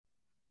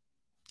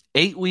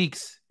8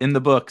 weeks in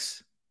the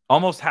books,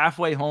 almost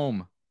halfway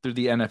home through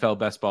the NFL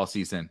best ball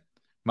season.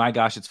 My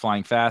gosh, it's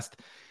flying fast.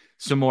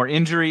 Some more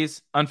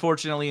injuries,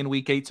 unfortunately, in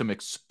week 8, some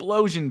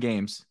explosion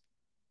games.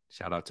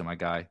 Shout out to my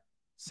guy,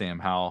 Sam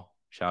Howell.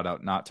 Shout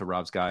out not to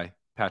Rob's guy,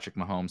 Patrick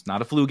Mahomes.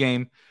 Not a flu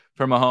game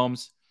for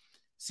Mahomes.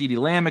 CeeDee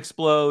Lamb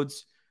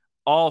explodes.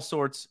 All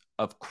sorts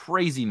of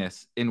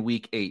craziness in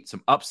week 8.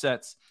 Some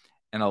upsets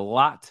and a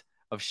lot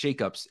of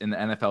shakeups in the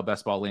NFL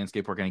best ball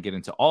landscape. We're going to get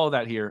into all of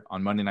that here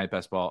on Monday Night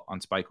Best Ball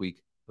on Spike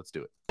Week. Let's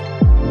do it. 3,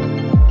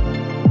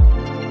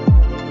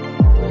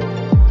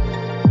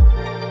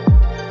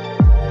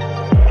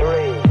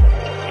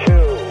 2,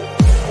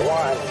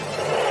 1,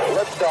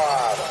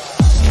 liftoff.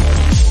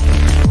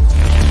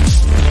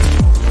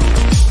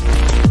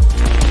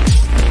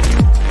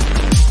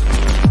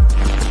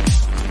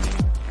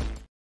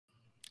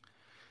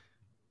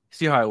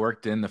 See how I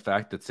worked in the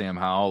fact that Sam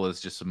Howell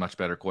is just a much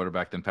better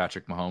quarterback than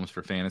Patrick Mahomes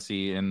for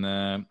fantasy in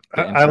the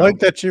I like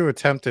that you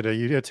attempted it.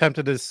 You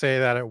attempted to say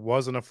that it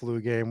wasn't a flu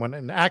game when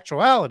in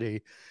actuality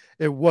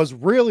it was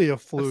really a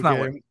flu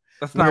game.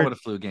 That's not what a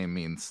flu game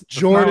means.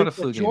 Jordan,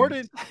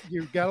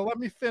 you got to let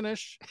me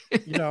finish.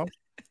 You know,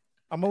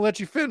 I'm going to let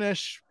you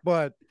finish,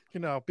 but, you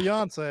know,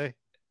 Beyonce.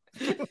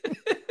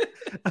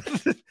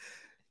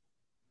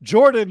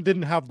 Jordan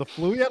didn't have the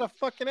flu. He had a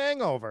fucking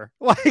hangover.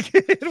 Like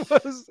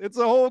it's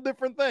a whole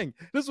different thing.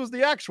 This was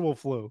the actual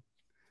flu.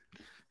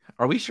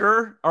 Are we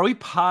sure? Are we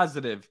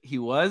positive he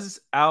was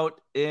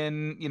out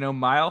in,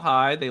 Mile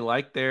High? They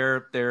like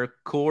their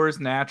Coors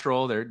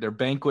Natural, their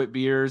banquet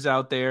beers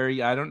out there.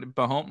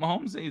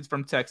 Mahomes, he's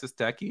from Texas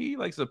Tech. He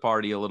likes to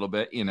party a little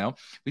bit,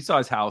 We saw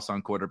his house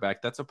on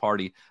quarterback. That's a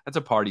party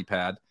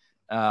pad.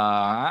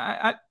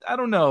 I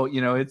don't know.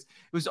 It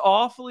was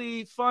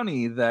awfully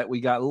funny that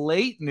we got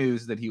late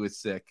news that he was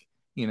sick.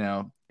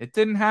 It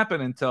didn't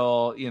happen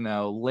until,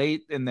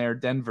 late in their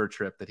Denver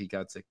trip that he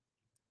got sick.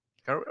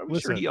 Are we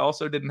sure he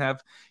also didn't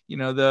have,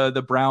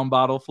 the brown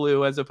bottle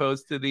flu as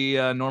opposed to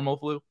the normal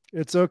flu?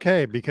 It's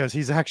okay because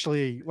he's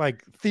actually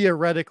like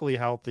theoretically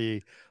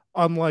healthy,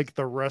 unlike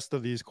the rest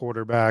of these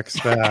quarterbacks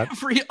that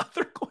every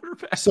other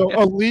quarterback. So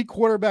elite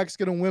quarterback's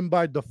going to win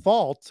by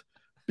default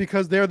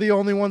because they're the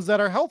only ones that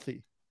are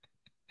healthy.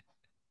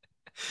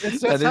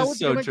 That's how it's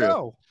going to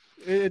go.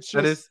 It's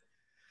just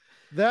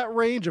that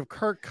range of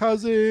Kirk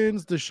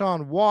Cousins,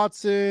 Deshaun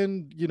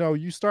Watson,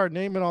 you start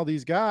naming all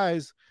these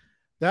guys,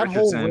 that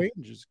Richardson. Whole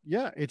range is,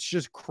 it's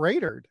just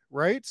cratered,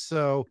 right?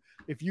 So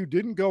if you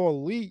didn't go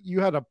elite, you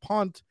had to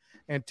punt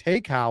and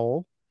take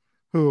Howell,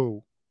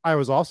 who I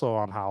was also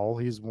on Howell.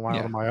 He's one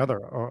of my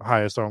other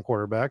highest owned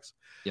quarterbacks.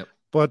 Yep.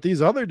 But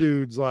these other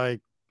dudes,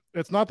 like,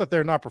 it's not that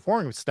they're not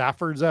performing.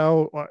 Stafford's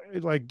out.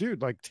 Like,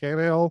 dude, like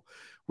Tannehill.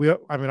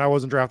 I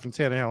wasn't drafting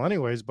Tannehill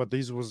anyways, but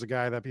these was the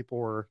guy that people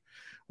were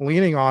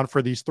leaning on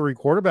for these 3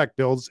 quarterback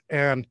builds.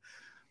 And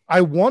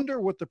I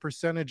wonder what the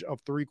percentage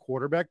of 3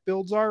 quarterback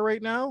builds are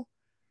right now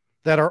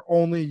that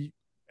only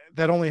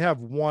have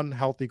one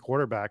healthy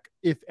quarterback,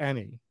 if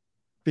any,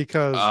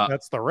 because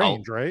that's the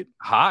range, right?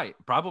 High,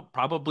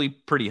 probably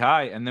pretty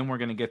high. And then we're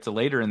going to get to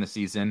later in the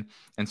season.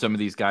 And some of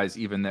these guys,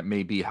 even that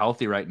may be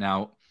healthy right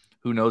now,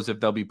 who knows if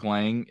they'll be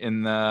playing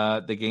in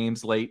the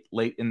games late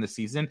in the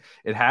season.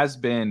 It has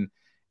been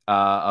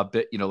a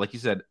bit, like you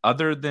said,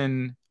 other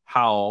than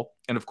Howell.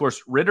 And of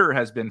course, Ritter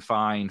has been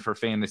fine for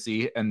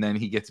fantasy, and then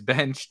he gets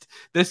benched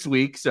this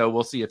week. So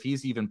we'll see if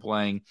he's even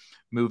playing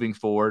moving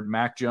forward.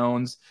 Mac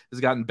Jones has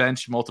gotten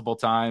benched multiple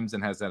times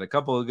and has had a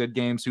couple of good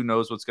games. Who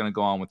knows what's going to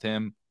go on with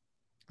him?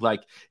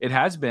 Like, it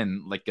has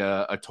been like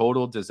a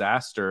total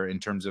disaster in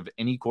terms of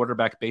any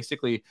quarterback.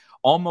 Basically,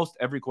 almost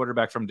every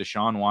quarterback from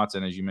Deshaun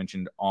Watson, as you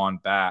mentioned, on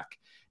back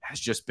has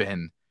just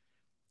been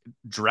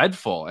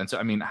dreadful. And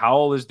so,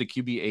 Howell is the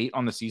QB8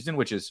 on the season,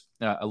 which is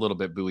a little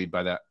bit buoyed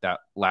by that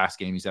last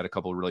game. He's had a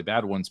couple of really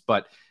bad ones,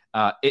 but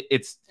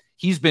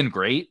he's been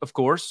great, of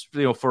course,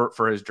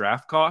 for his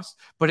draft costs,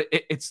 but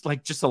it's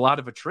like just a lot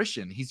of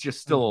attrition. He's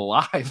just still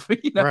alive.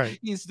 Right.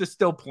 He's just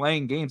still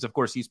playing games. Of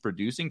course, he's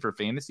producing for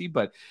fantasy,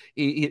 but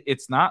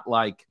it's not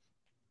like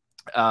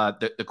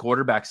the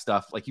quarterback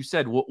stuff. Like you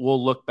said,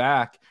 we'll look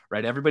back,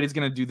 right? Everybody's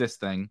going to do this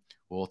thing.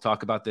 We'll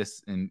talk about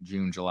this in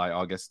June, July,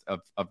 August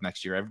of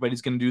next year.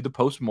 Everybody's going to do the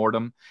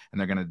postmortem, and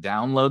they're going to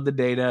download the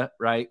data,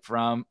 right,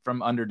 from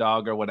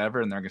Underdog or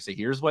whatever, and they're going to say,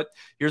 here's what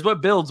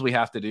builds we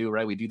have to do,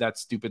 right? We do that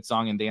stupid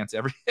song and dance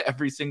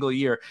every single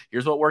year.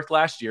 Here's what worked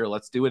last year.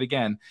 Let's do it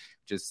again.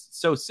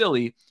 Just so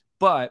silly,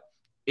 but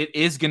it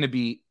is going to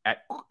be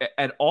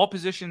at all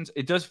positions.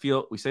 It does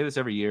feel, we say this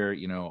every year,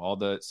 all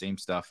the same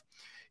stuff,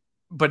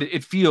 but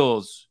it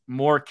feels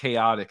more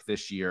chaotic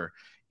this year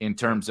in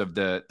terms of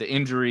the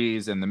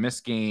injuries and the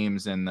missed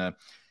games and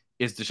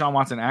is Deshaun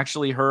Watson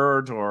actually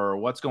hurt or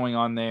what's going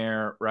on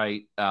there,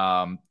 right?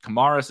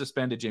 Kamara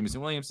suspended,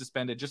 Jameson Williams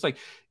suspended, just like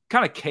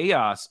kind of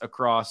chaos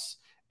across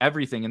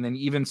everything. And then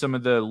even some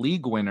of the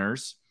league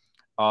winners,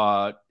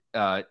 Achane,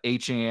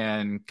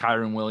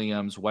 Kyron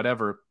Williams,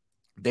 whatever,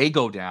 they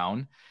go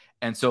down.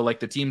 And so like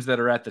the teams that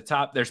are at the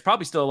top, there's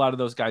probably still a lot of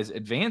those guys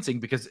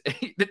advancing because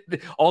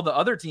all the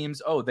other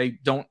teams, they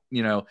don't,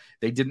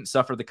 they didn't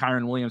suffer the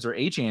Kyren Williams or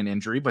Achane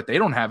injury, but they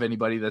don't have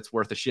anybody that's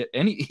worth a shit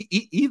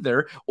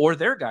either, or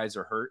their guys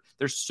are hurt.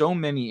 There's so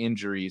many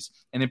injuries.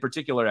 And in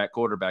particular at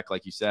quarterback,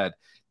 like you said,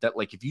 that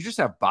like, if you just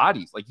have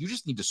bodies, like you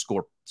just need to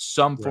score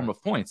some form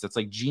of points. That's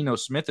like Geno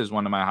Smith is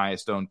one of my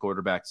highest owned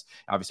quarterbacks,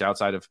 obviously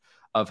outside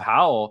of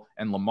Howell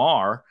and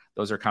Lamar.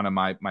 Those are kind of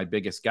my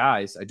biggest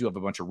guys. I do have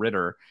a bunch of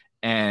Ritter.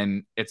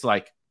 And it's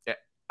like,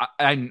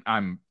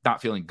 I'm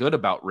not feeling good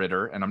about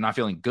Ritter and I'm not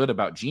feeling good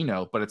about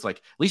Geno, but it's like,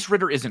 at least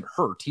Ritter isn't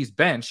hurt. He's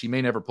benched. He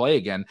may never play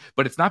again,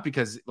 but it's not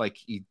because like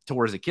he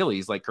tore his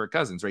Achilles like Kirk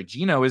Cousins, right?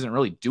 Geno isn't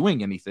really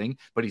doing anything,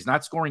 but he's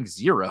not scoring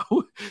 0.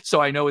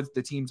 So I know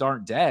the teams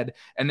aren't dead.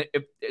 And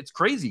it's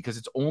crazy because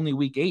it's only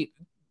week 8.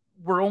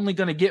 We're only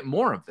going to get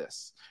more of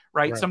this,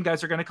 right? Some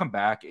guys are going to come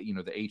back, the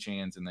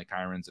Achanes and the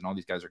Kyrens and all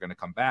these guys are going to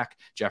come back.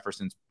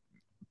 Jefferson's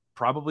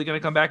probably going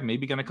to come back,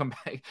 maybe going to come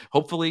back,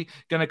 hopefully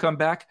going to come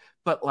back.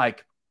 But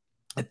like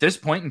at this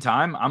point in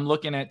time, I'm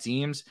looking at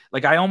teams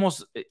like I don't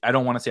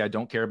want to say I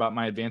don't care about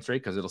my advance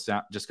rate because it'll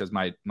sound just because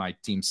my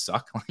teams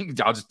suck.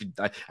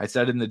 I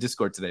said in the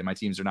Discord today, my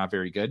teams are not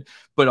very good.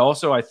 But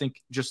also I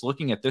think just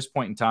looking at this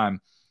point in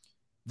time,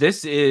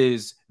 this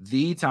is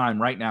the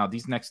time right now,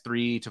 these next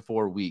 3 to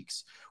 4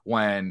 weeks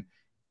when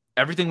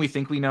everything we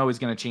think we know is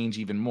going to change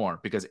even more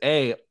because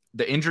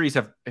the injuries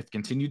have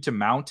continued to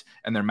mount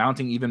and they're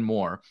mounting even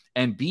more.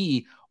 And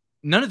B,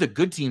 none of the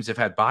good teams have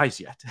had buys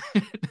yet.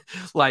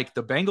 Like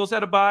the Bengals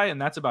had a bye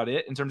and that's about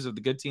it in terms of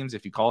the good teams.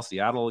 If you call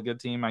Seattle a good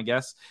team, I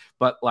guess,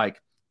 but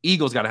like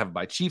Eagles got to have a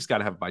bye. Chiefs got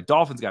to have a bye.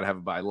 Dolphins got to have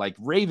a bye. Like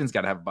Ravens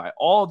got to have a bye.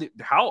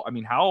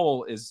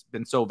 Howell has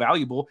been so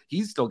valuable.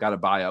 He's still got a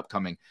bye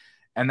upcoming.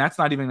 And that's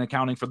not even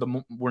accounting for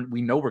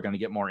we know we're going to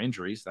get more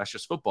injuries. That's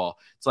just football.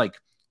 It's like,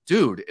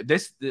 dude,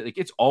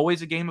 it's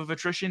always a game of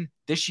attrition.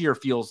 This year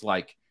feels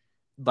like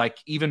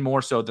even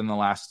more so than the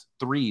last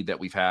 3 that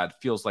we've had,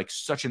 feels like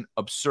such an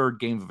absurd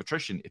game of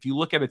attrition. If you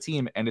look at a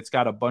team and it's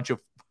got a bunch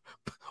of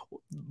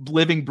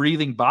living,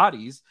 breathing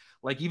bodies,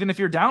 like even if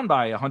you're down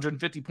by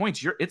 150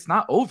 points, it's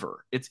not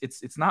over.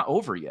 It's not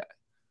over yet.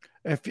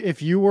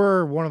 If you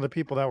were one of the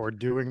people that were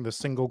doing the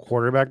single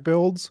quarterback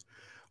builds,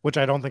 which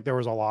I don't think there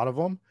was a lot of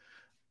them,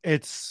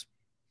 it's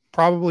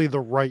probably the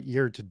right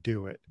year to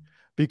do it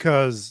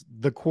because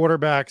the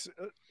quarterbacks,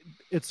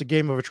 it's a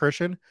game of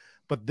attrition.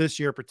 But this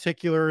year in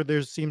particular,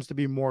 there seems to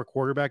be more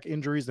quarterback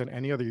injuries than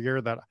any other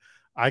year that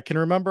I can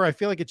remember. I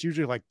feel like it's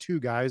usually like 2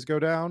 guys go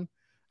down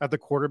at the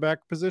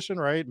quarterback position,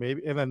 right?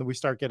 Maybe, and then we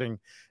start getting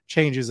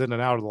changes in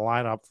and out of the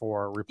lineup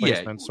for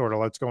replacements, sort of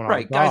what's going on.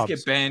 Right, guys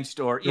get benched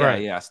or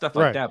stuff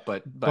like that.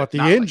 But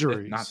the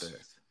injuries, not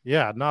this.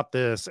 Yeah, not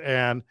this.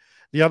 And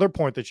the other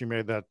point that you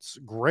made that's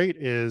great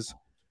is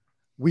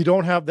we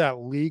don't have that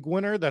league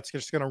winner that's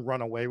just going to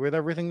run away with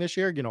everything this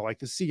year, like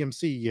the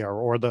CMC year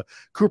or the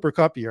Cooper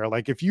Kupp year.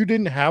 Like if you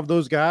didn't have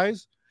those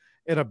guys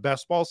in a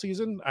best ball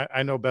season,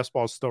 I know best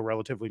ball is still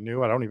relatively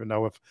new. I don't even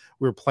know if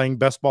we were playing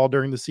best ball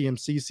during the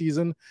CMC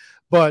season,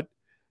 but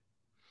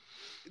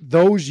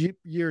those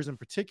years in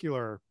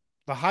particular,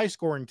 the high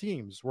scoring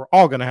teams were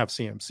all going to have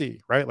CMC,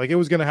 right? Like it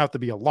was going to have to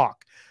be a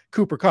lock.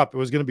 Cooper Kupp, it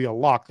was going to be a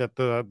lock that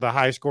the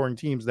high scoring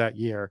teams that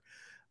year,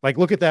 like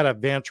look at that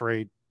advance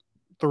rate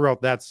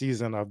throughout that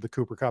season of the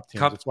Cooper Kupp team.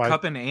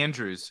 Kupp and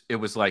Andrews, it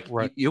was like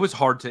it was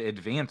hard to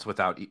advance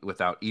without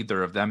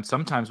either of them.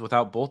 Sometimes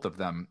without both of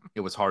them,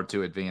 it was hard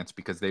to advance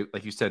because they,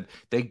 like you said,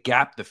 they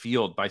gapped the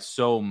field by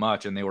so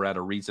much and they were at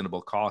a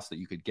reasonable cost that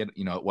you could get,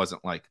 it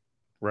wasn't like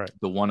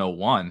the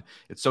 101.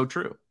 It's so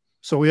true.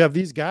 So we have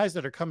these guys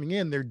that are coming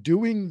in, they're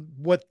doing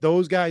what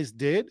those guys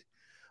did,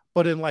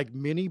 but in like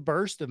mini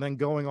burst and then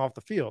going off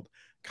the field.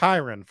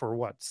 Kyren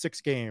for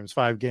 6 games,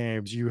 5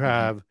 games. You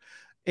have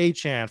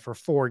Achane for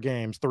 4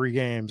 games, 3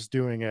 games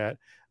doing it.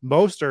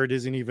 Mostert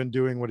isn't even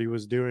doing what he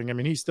was doing. I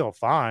mean, he's still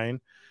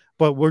fine,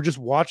 but we're just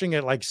watching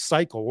it like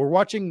cycle. We're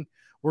watching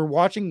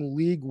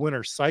league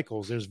winner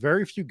cycles. There's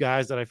very few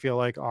guys that I feel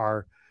like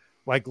are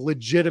like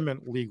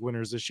legitimate league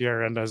winners this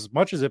year. And as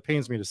much as it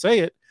pains me to say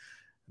it,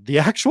 the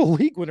actual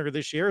league winner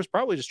this year is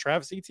probably just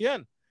Travis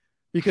Etienne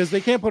because they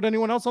can't put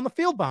anyone else on the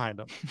field behind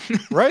him.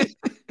 Right.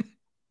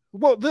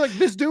 Well,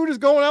 this dude is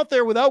going out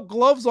there without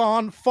gloves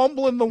on,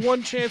 fumbling the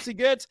one chance he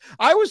gets.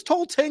 I was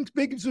told Tank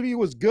Bigsby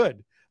was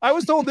good. I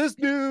was told this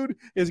dude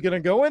is going to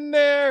go in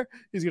there.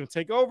 He's going to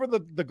take over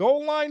the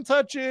goal line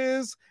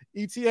touches.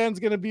 Etienne's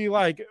going to be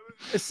like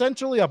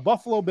essentially a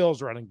Buffalo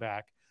Bills running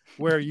back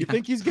where you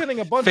think he's getting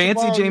a bunch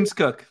fancy of James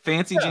Cook.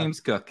 James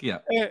Cook. Yeah.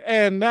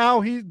 And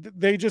now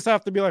they just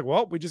have to be like,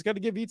 well, we just got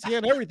to give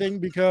Etienne everything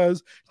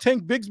because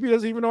Tank Bigsby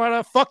doesn't even know how to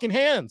have fucking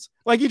hands.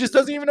 Like he just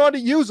doesn't even know how to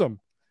use them.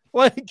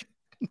 Like,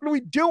 what are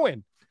we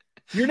doing?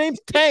 Your name's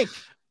Tank.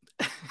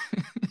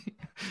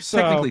 So,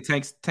 technically,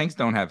 tanks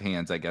don't have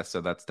hands, I guess.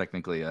 So that's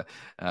technically a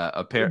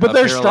pair. But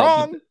they're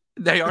strong.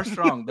 They are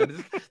strong. That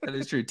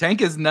is true. Tank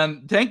is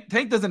none.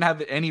 Tank doesn't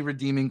have any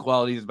redeeming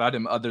qualities about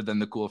him other than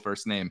the cool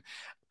first name.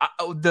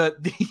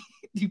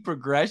 the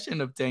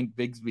progression of Tank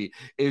Bigsby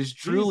is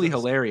truly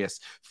hilarious.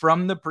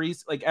 From the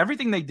like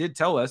everything they did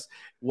tell us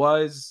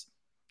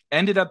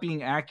ended up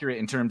being accurate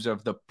in terms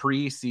of the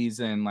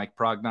preseason like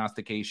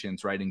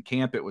prognostications, right? In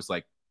camp, it was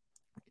like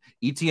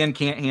ETN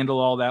can't handle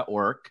all that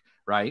work,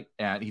 right?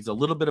 And he's a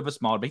little bit of a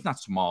smaller, but he's not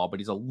small, but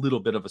he's a little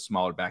bit of a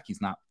smaller back.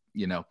 He's not,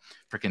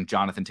 freaking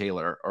Jonathan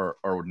Taylor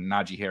or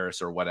Najee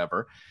Harris or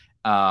whatever.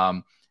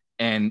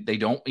 And they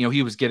don't,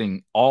 he was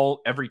getting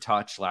every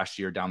touch last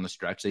year down the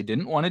stretch. They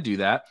didn't want to do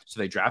that. So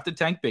they drafted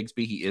Tank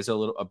Bigsby. He is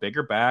a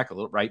bigger back, a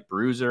little right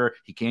bruiser.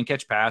 He can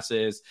catch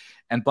passes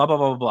and blah, blah,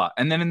 blah, blah, blah.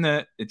 And then in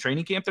the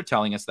training camp, they're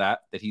telling us that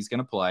he's going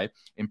to play.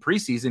 In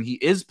preseason, he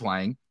is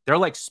playing. They're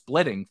like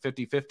splitting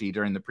 50-50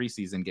 during the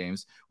preseason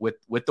games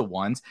with the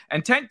ones.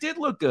 And Tank did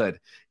look good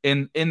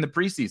in the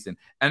preseason.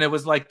 And it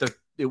was like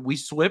we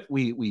flipped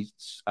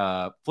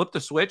the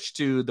switch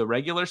to the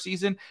regular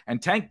season,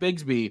 and Tank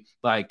Bigsby,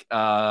 like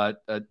the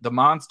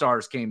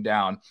Monstars came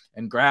down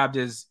and grabbed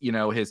his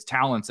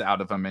talents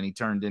out of him, and he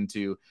turned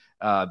into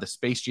the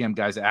Space Jam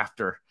guys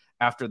after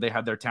they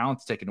had their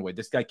talents taken away.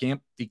 This guy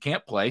can't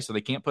play, so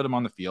they can't put him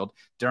on the field.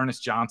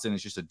 D'Ernest Johnson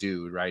is just a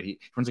dude, right? He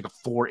runs like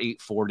a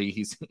 4.8 40.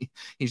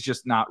 He's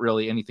just not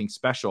really anything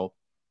special.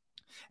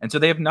 And so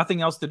they have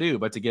nothing else to do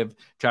but to give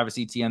Travis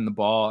Etienne the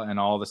ball and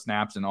all the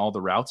snaps and all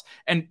the routes.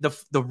 And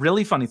the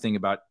really funny thing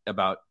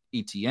about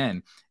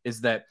Etienne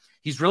is that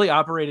he's really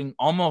operating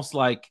almost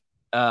like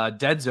a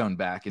dead zone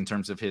back in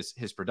terms of his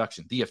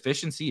production. The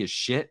efficiency is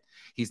shit.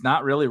 He's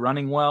not really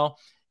running well.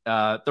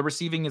 The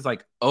receiving is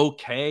like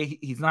okay.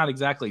 He's not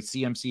exactly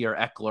CMC or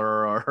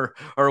Eckler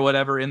or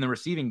whatever in the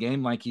receiving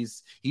game. Like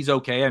he's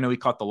okay. I know he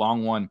caught the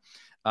long one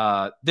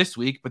this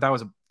week, but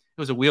it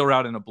was a wheel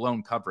route and a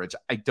blown coverage.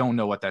 I don't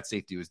know what that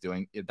safety was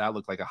doing. That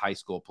looked like a high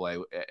school play.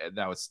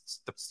 That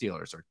was the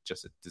Steelers are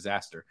just a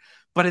disaster.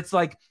 But it's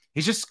like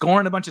he's just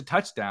scoring a bunch of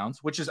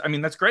touchdowns, which is, I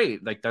mean, that's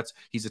great. Like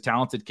he's a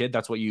talented kid.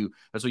 That's what you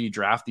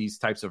draft these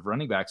types of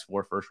running backs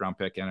for, first round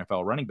pick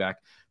NFL running back.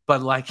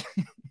 But like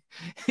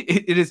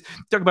it is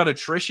talk about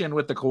attrition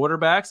with the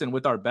quarterbacks and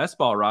with our best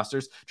ball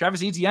rosters.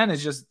 Travis Etienne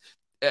is just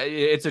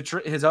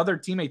his other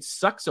teammates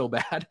suck so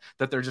bad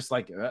that they're just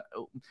like,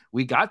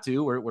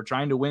 we're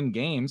trying to win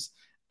games.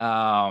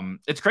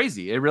 It's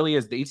crazy. It really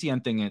is. The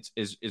Etienne thing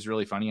is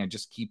really funny. I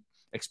just keep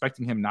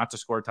expecting him not to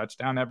score a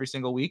touchdown every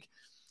single week.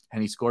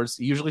 And he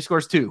usually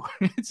scores two.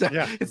 It's not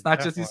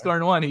definitely. Just he's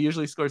scoring one. He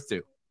usually scores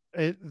two.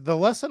 The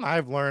lesson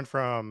I've learned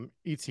from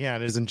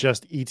Etienne isn't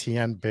just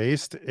Etienne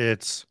based.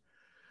 It's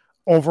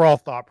overall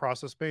thought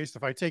process based.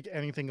 If I take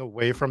anything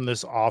away from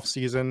this off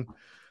season,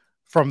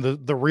 from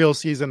the real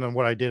season and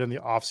what I did in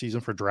the off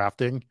season for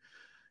drafting,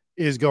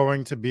 is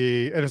going to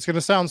be, and it's going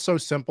to sound so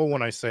simple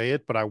when I say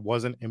it, but I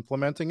wasn't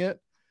implementing it,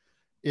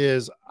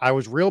 is I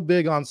was real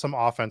big on some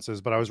offenses,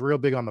 but I was real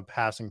big on the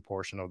passing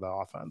portion of the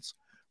offense,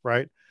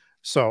 right?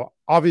 So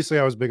obviously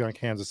I was big on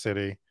Kansas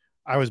City.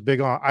 I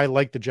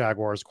like the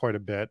Jaguars quite a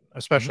bit,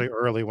 especially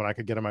early when I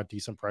could get them at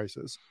decent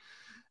prices.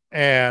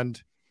 And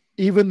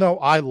even though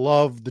I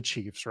love the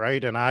Chiefs,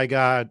 right? And I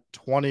got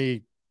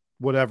 20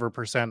 whatever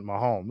percent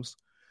Mahomes,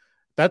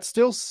 that's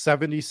still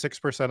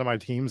 76% of my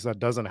teams that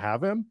doesn't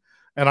have him.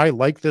 And I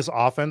like this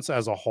offense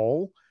as a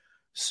whole.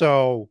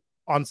 So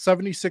on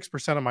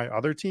 76% of my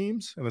other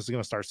teams, and this is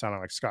going to start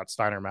sounding like Scott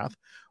Steiner math,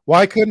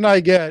 why couldn't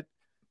I get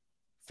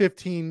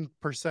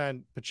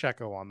 15%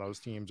 Pacheco on those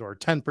teams or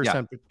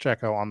 10%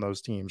 Pacheco on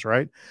those teams,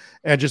 right?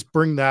 And just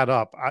bring that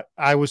up.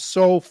 I was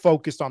so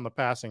focused on the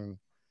passing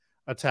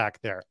attack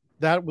there.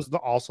 That was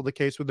also the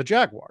case with the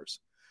Jaguars,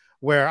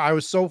 where I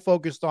was so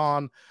focused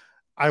on,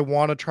 I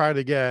want to try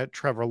to get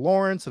Trevor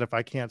Lawrence, and if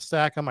I can't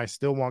stack him, I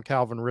still want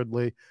Calvin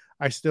Ridley.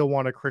 I still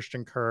want a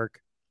Christian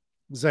Kirk,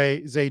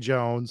 Zay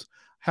Jones.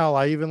 Hell,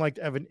 I even liked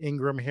Evan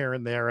Ingram here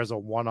and there as a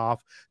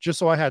one-off, just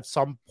so I had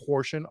some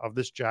portion of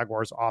this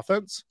Jaguars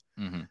offense.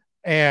 Mm-hmm.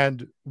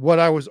 And what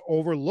I was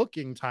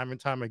overlooking time and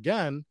time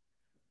again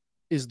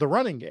is the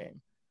running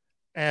game.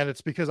 And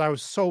it's because I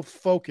was so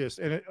focused.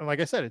 And like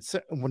I said,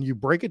 when you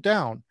break it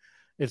down,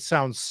 it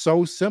sounds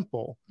so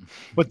simple,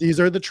 but these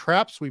are the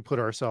traps we put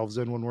ourselves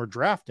in when we're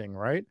drafting,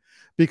 right?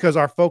 Because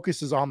our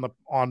focus is on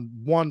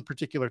one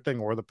particular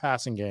thing, or the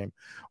passing game,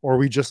 or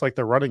we just like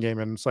the running game.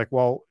 And it's like,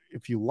 well,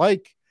 if you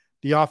like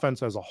the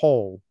offense as a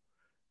whole,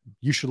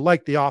 you should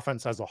like the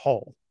offense as a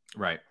whole.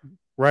 Right.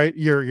 Right.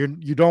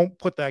 You don't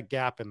put that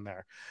gap in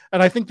there.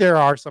 And I think there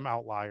are some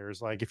outliers.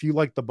 Like if you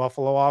like the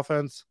Buffalo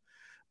offense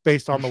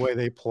based on the way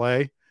they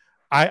play,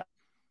 am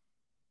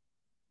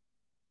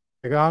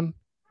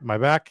I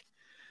back?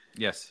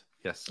 Yes.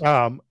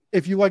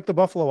 If you like the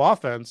Buffalo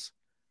offense,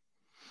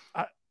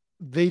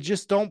 they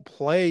just don't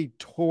play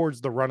towards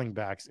the running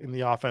backs in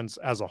the offense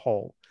as a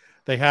whole.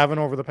 They haven't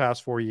over the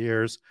past 4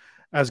 years.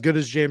 As good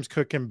as James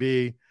Cook can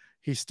be,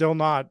 he's still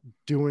not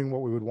doing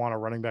what we would want a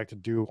running back to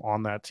do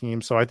on that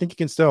team. So I think you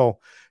can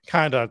still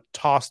kind of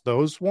toss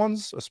those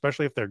ones,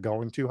 especially if they're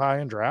going too high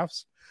in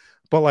drafts.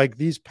 But like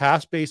these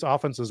pass-based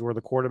offenses where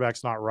the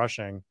quarterback's not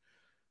rushing,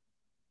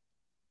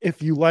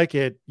 if you like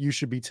it, you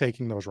should be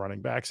taking those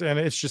running backs. And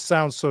it just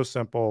sounds so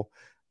simple.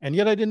 And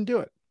yet I didn't do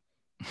it.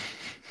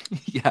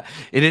 Yeah,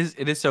 it is.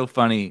 It is so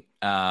funny.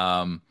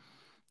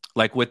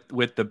 Like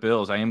with the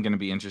Bills, I am going to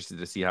be interested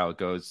to see how it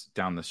goes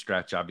down the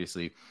stretch.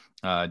 Obviously,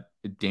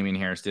 Damien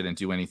Harris didn't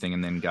do anything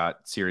and then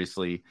got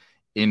seriously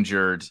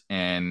injured,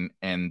 and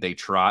they've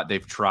tried the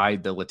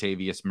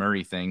Latavius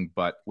Murray thing,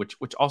 but which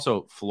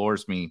also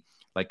floors me,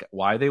 like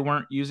why they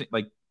weren't using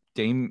like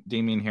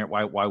Damien Harris.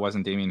 Why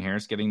wasn't Damien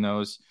Harris getting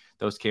those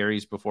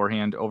carries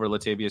beforehand over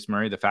Latavius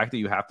Murray? The fact that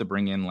you have to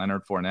bring in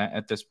Leonard Fournette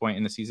at this point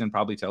in the season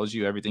probably tells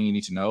you everything you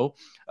need to know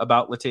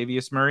about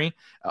Latavius Murray,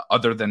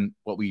 other than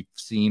what we've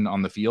seen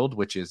on the field,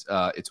 which is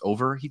it's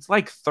over. He's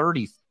like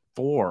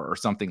 34 or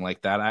something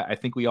like that. I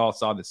think we all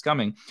saw this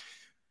coming,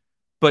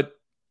 but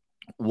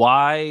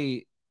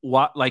why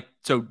like,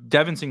 so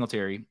Devin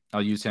Singletary,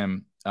 I'll use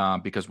him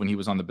because when he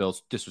was on the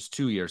Bills, this was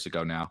 2 years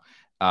ago now,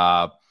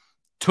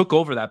 took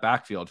over that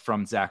backfield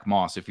from Zach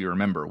Moss. If you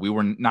remember, we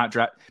were not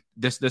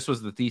this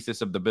was the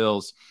thesis of the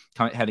Bills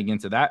heading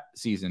into that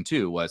season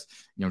too, was,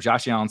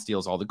 Josh Allen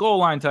steals all the goal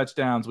line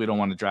touchdowns. We don't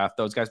want to draft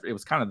those guys. It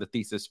was kind of the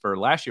thesis for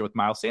last year with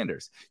Miles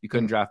Sanders. You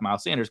couldn't draft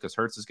Miles Sanders because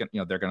Hurts is going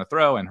to, they're going to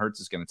throw, and Hurts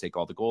is going to take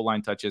all the goal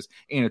line touches,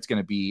 and it's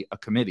going to be a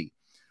committee.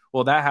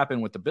 Well, that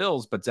happened with the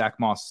Bills, but Zach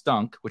Moss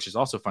stunk, which is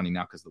also funny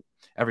now because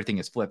everything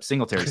is flipped.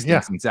 Singletary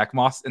stinks, and Zach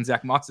Moss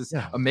is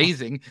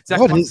amazing.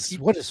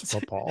 What is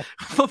football?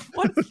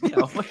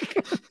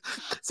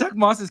 Zach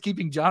Moss is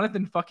keeping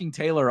Jonathan fucking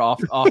Taylor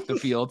off the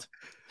field,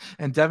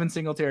 and Devin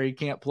Singletary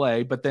can't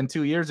play. But then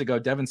 2 years ago,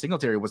 Devin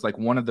Singletary was like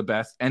one of the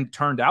best, and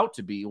turned out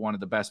to be one of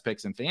the best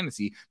picks in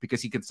fantasy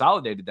because he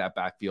consolidated that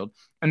backfield.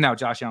 And now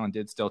Josh Allen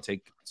did still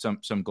take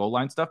some goal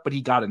line stuff, but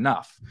he got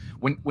enough.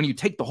 When you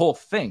take the whole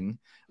thing,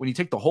 when you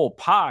take the whole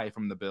pie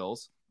from the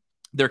Bills,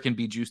 there can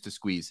be juice to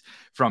squeeze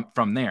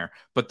from there.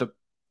 But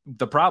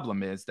the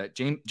problem is that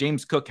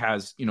James Cook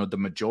has, the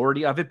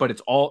majority of it, but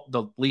it's all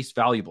the least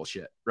valuable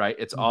shit, right?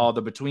 It's all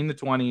the between the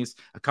 20s,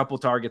 a couple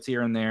targets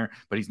here and there,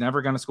 but he's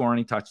never going to score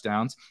any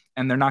touchdowns,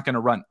 and they're not going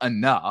to run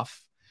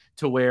enough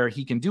to where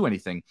he can do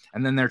anything.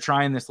 And then they're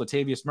trying this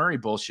Latavius Murray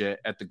bullshit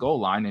at the goal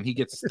line, and he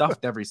gets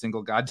stuffed every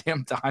single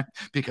goddamn time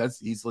because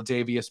he's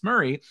Latavius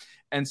Murray.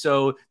 And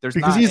so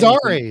because he's our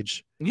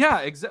age. Yeah,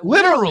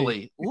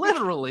 exactly.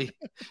 Literally.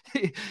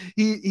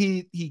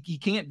 he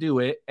can't do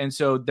it. And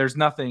so there's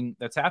nothing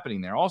that's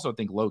happening there. Also, I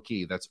think low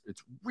key, it's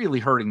really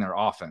hurting their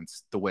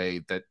offense, the way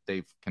that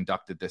they've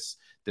conducted this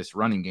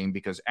running game,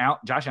 because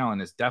Josh Allen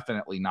is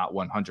definitely not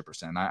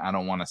 100%. I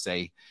don't want to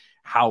say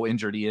how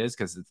injured he is,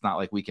 because it's not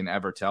like we can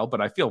ever tell, but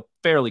I feel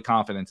fairly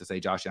confident to say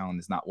Josh Allen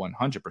is not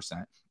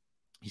 100%.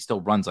 He still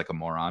runs like a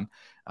moron,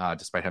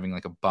 despite having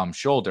like a bum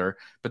shoulder,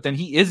 but then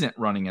he isn't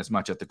running as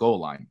much at the goal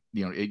line.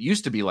 It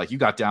used to be like you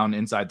got down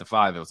inside the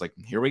 5. It was like,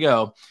 here we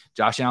go.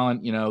 Josh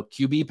Allen,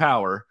 QB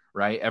power,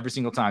 right? Every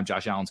single time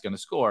Josh Allen's going to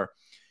score.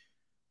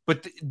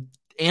 But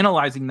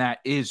analyzing that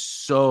is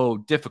so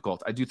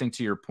difficult. I do think,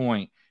 to your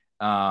point,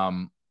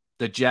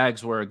 the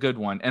Jags were a good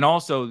one. And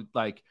also,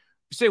 like,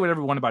 say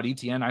whatever you want about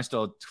ETN, I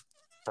still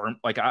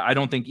I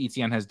don't think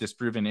ETN has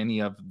disproven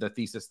any of the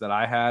thesis that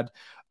I had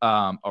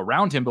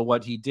around him. But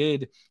what he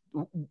did,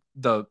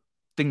 the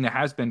thing that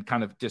has been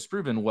kind of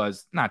disproven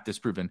was not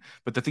disproven,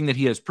 but the thing that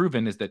he has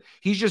proven is that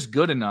he's just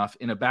good enough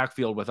in a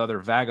backfield with other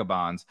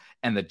vagabonds,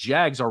 and the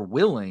Jags are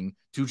willing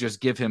to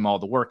just give him all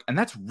the work. And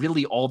that's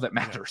really all that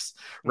matters,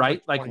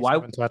 right? Like why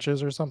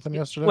touches or something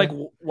yesterday? Like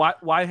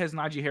why has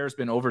Najee Harris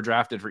been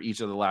overdrafted for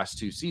each of the last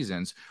 2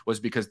 seasons was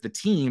because the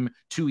team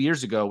 2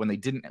 years ago,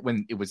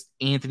 when it was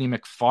Anthony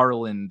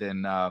McFarland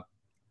and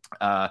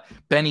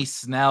Benny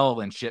Snell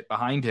and shit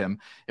behind him,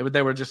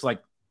 they were just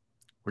like,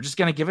 we're just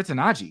going to give it to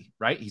Najee,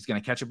 right? He's going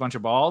to catch a bunch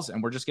of balls,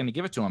 and we're just going to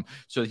give it to him.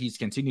 So he's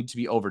continued to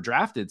be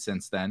overdrafted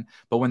since then.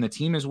 But when the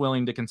team is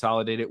willing to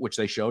consolidate it, which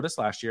they showed us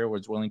last year,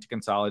 was willing to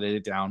consolidate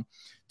it down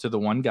to the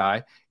one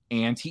guy,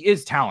 and he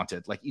is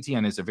talented. Like,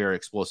 ETN is a very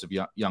explosive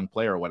young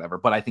player or whatever,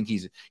 but I think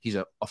he's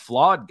a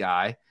flawed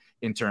guy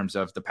in terms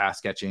of the pass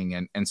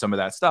catching and some of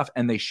that stuff.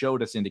 And they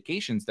showed us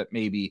indications that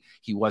maybe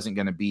he wasn't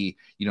going to be,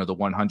 the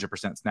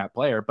 100% snap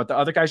player, but the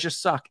other guys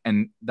just suck.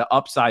 And the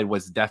upside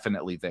was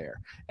definitely there.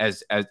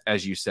 As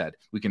you said,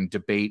 we can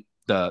debate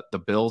the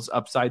Bills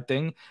upside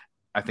thing.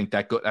 I think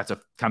that's a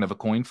kind of a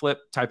coin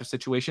flip type of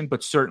situation,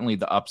 but certainly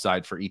the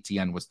upside for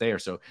ETN was there.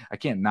 So I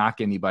can't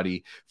knock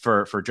anybody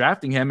for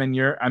drafting him. And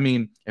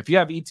if you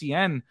have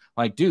ETN,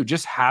 like, dude,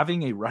 just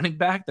having a running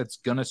back that's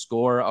going to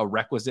score a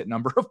requisite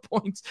number of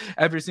points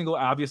every single,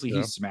 obviously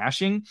he's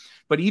smashing,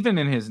 but even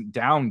in his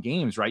down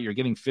games, right, you're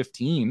getting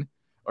 15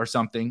 or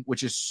something,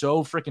 which is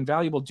so freaking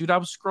valuable. Dude, I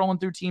was scrolling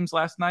through teams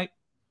last night.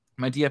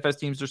 My DFS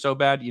teams are so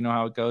bad. You know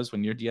how it goes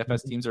when your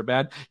DFS teams are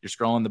bad. You're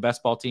scrolling the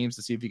best ball teams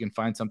to see if you can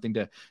find something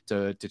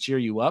to cheer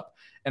you up.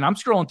 And I'm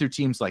scrolling through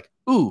teams like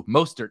Ooh,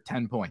 Mostert,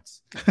 10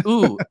 points.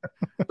 Ooh,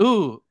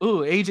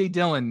 AJ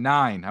Dillon,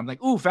 9. I'm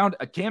like, ooh, found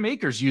a Cam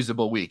Akers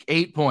usable week,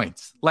 8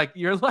 points. Like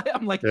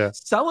I'm like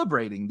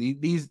celebrating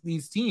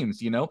these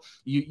teams.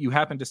 You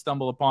happen to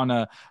stumble upon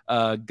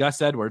a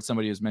Gus Edwards.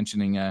 Somebody was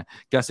mentioning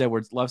Gus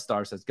Edwards. Love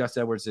Star says Gus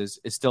Edwards is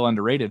still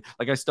underrated.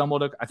 Like I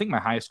I think my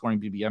highest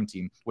scoring BBM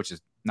team, which is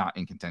not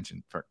in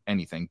contention for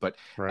anything, but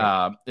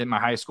in my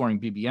highest scoring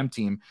BBM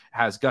team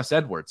has Gus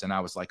Edwards, and I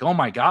was like, oh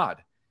my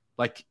God.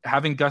 Like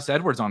having Gus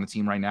Edwards on the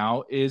team right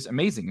now is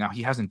amazing. Now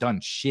he hasn't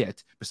done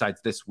shit besides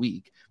this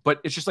week,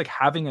 but it's just like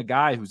having a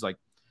guy who's like,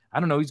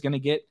 I don't know, he's going to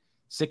get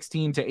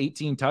 16 to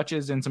 18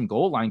 touches and some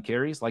goal line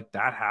carries. Like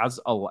that has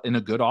in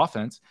a good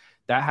offense,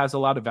 that has a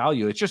lot of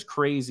value. It's just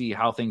crazy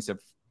how things have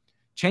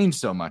changed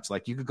so much.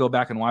 Like you could go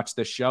back and watch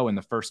this show in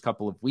the first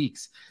couple of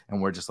weeks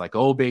and we're just like,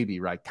 oh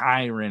baby, right?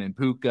 Kyron and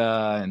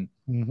Puka and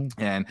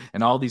and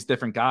all these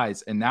different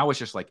guys. And now it's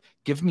just like,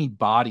 give me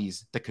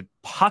bodies that could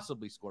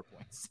possibly score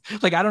points.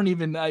 Like,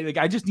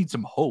 I just need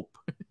some hope.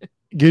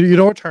 You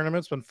know what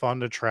tournament's been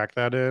fun to track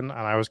that in? And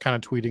I was kind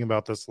of tweeting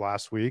about this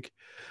last week.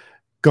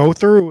 Go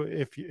through,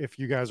 if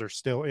you guys are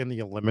still in the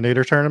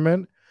Eliminator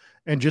tournament,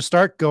 and just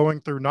start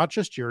going through not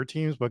just your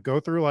teams, but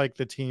go through like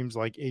the teams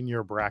like in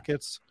your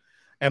brackets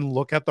and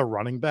look at the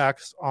running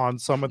backs on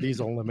some of these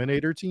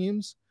Eliminator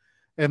teams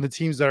and the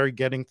teams that are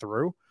getting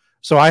through.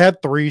 So I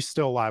had 3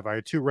 still live. I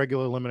had 2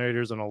 regular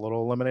eliminators and a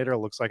little eliminator. It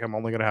looks like I'm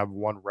only going to have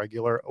 1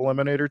 regular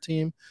eliminator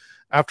team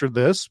after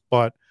this.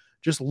 But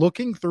just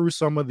looking through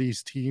some of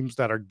these teams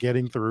that are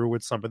getting through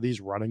with some of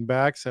these running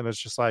backs, and it's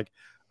just like,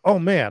 oh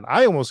man,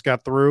 I almost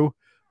got through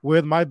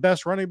with my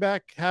best running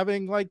back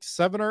having like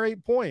 7 or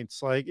 8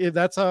 points. Like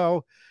that's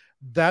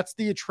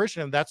the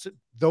attrition. And that's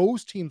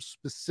those teams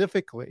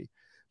specifically,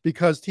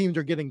 because teams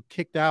are getting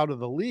kicked out of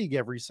the league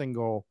every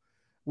single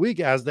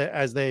week as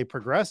they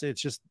progress. It's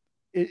just,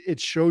 it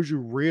shows you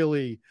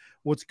really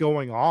what's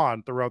going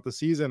on throughout the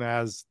season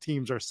as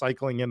teams are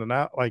cycling in and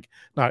out, like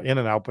not in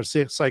and out, but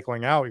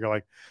cycling out. You're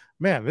like,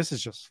 man, this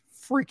is just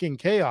freaking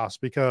chaos,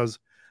 because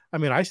I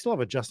mean, I still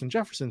have a Justin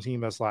Jefferson team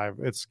that's live.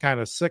 It's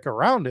kind of sick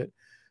around it,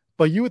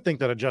 but you would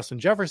think that a Justin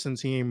Jefferson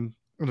team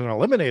in an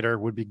eliminator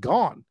would be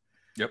gone.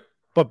 Yep.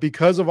 But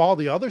because of all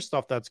the other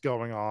stuff that's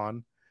going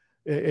on,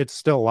 it's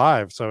still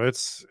live. So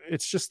it's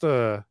just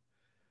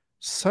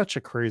such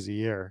a crazy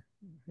year.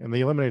 And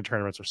the eliminated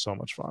tournaments are so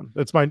much fun.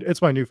 It's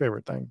my new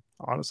favorite thing,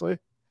 honestly.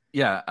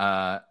 Yeah,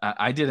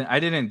 I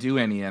didn't do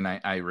any, and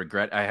I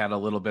regret I had a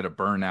little bit of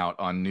burnout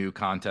on new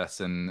contests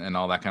and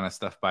all that kind of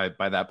stuff by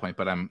that point.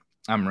 But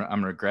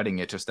I'm regretting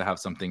it just to have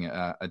something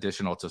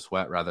additional to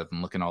sweat rather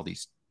than look at all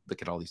these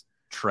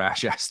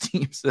trash ass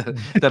teams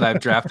that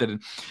I've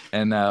drafted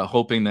and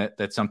hoping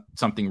that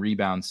something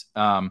rebounds.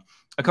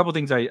 A couple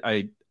things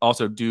I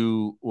also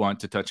do want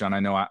to touch on. I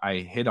know I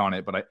hit on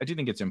it, but I do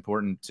think it's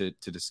important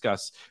to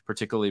discuss,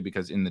 particularly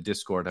because in the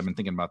Discord, I've been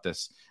thinking about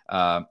this.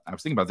 I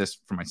was thinking about this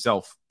for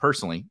myself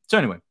personally. So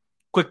anyway,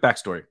 quick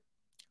backstory.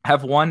 I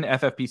have one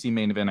FFPC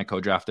main event. I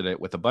co-drafted it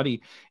with a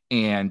buddy,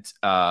 and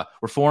we're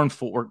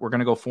 4-4. We're going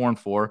to go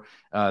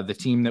 4-4. The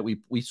team that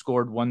we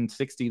scored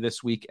 160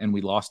 this week, and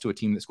we lost to a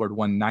team that scored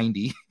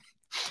 190.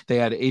 They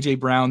had AJ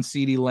Brown,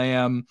 CeeDee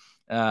Lamb,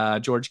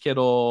 George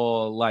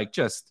Kittle, like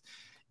just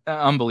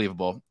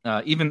unbelievable.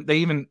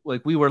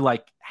 We were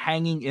like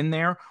hanging in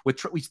there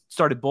with. We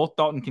started both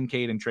Dalton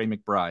Kincaid and Trey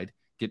McBride.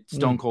 Get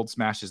stone cold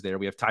smashes there.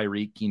 We have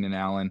Tyreek, Keenan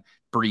Allen,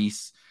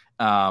 Brees.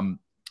 Our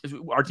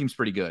team's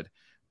pretty good.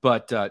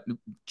 But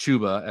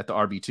Chuba at the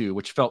RB2,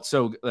 which felt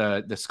so.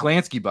 The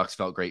Sklansky Bucks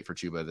felt great for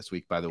Chuba this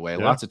week. By the way,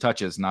 lots of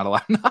touches, not a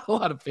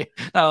lot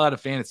of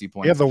fantasy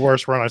points. He had the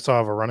worst run I saw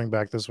of a running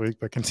back this week,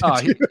 but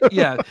continue.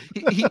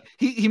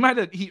 He might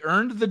have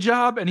earned the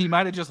job, and he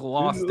might have just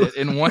lost it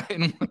in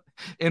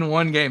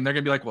one game. They're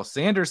gonna be like, well,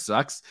 Sanders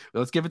sucks.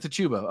 Let's give it to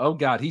Chuba. Oh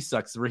God, he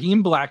sucks.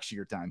 Raheem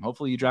Blackshear time.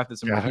 Hopefully, you drafted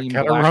some Raheem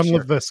Blackshear. Gotta run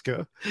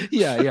LaVisca.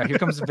 Yeah. Here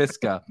comes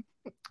Visca.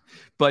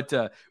 But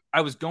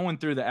I was going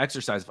through the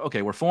exercise of,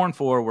 okay, we're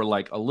 4-4. We're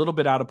like a little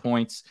bit out of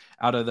points,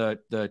 out of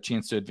the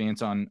chance to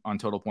advance on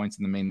total points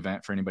in the main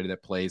event for anybody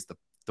that plays.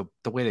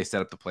 The way they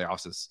set up the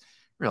playoffs is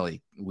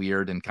really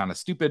weird and kind of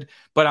stupid.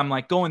 But I'm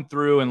like going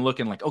through and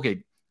looking like,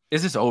 okay,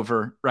 is this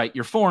over? Right?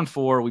 You're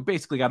 4-4. We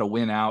basically got to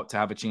win out to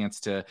have a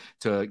chance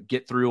to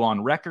get through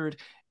on record.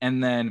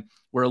 And then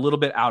we're a little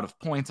bit out of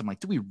points. I'm like,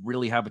 do we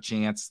really have a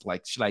chance?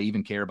 Like, should I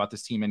even care about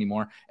this team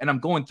anymore? And I'm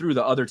going through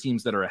the other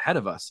teams that are ahead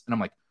of us. And I'm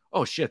like,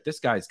 oh shit, this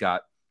guy's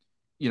got,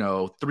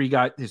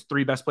 his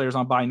 3 best players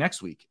on bye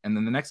next week. And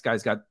then the next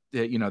guy's got,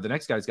 the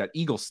next guy's got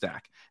Eagles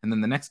stack. And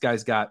then the next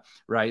guy's got,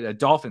 a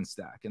Dolphin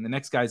stack. And the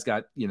next guy's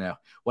got,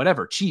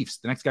 whatever, Chiefs.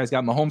 The next guy's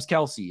got Mahomes,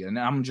 Kelsey. And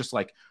I'm just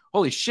like,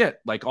 holy shit.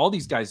 Like all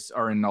these guys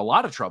are in a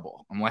lot of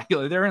trouble. I'm like,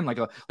 they're in like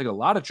a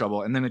lot of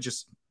trouble. And then it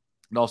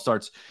all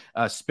starts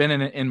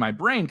spinning in my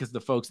brain because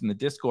the folks in the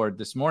Discord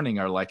this morning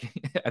are like,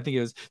 I think it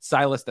was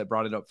Silas that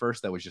brought it up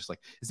first. That was just like,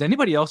 is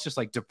anybody else just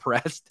like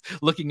depressed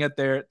looking at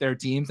their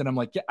teams? And I'm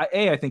like, yeah,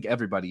 I think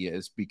everybody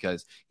is,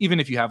 because even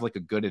if you have like a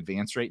good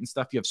advance rate and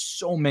stuff, you have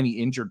so many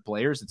injured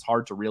players. It's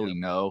hard to really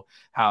know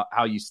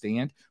how you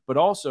stand. But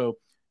also,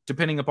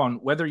 depending upon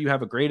whether you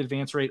have a great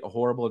advance rate, a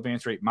horrible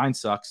advance rate. Mine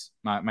sucks.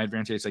 My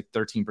advance rate is like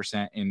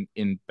 13%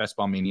 in Best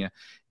Ball Mania.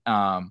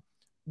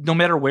 No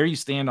matter where you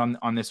stand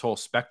on this whole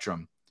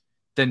spectrum,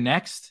 the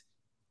next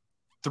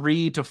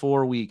 3 to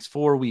 4 weeks,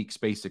 4 weeks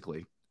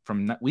basically,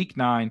 from week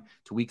 9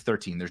 to week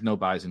 13, there's no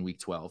buys in week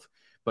 12,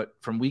 but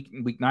from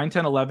week 9,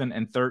 10, 11,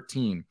 and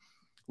 13,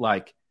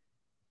 like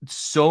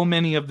so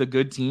many of the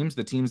good teams,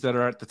 the teams that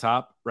are at the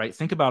top, right?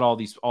 Think about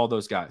all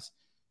those guys.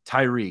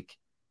 Tyreek,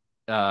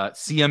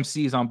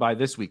 CMC's on bye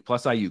this week,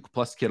 plus Ayuk,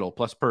 plus Kittle,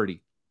 plus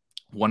Purdy,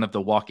 one of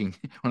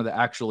the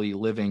actually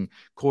living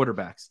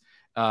quarterbacks.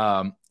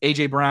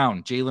 AJ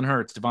Brown, Jalen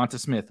Hurts, Devonta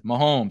Smith,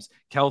 Mahomes,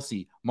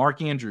 Kelsey,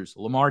 Mark Andrews,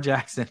 Lamar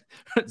Jackson,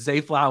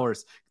 Zay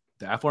Flowers,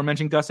 the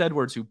aforementioned Gus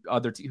Edwards, who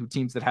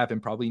teams that have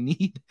him probably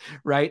need,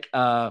 right?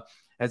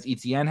 Has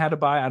ETN had a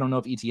bye? I don't know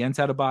if ETN's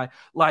had a bye.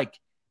 Like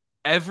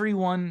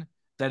everyone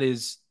that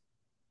is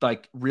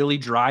like really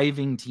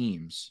driving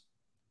teams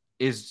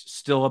is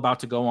still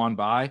about to go on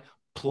bye.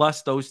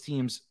 Plus those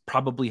teams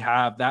probably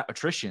have that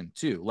attrition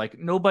too. Like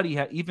nobody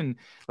even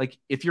like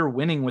if you're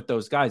winning with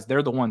those guys,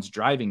 they're the ones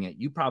driving it.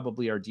 You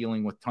probably are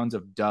dealing with tons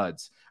of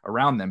duds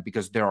around them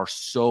because there are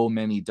so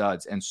many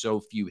duds and so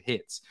few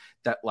hits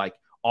that like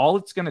all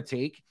it's going to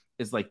take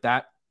is like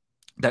that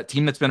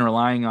team that's been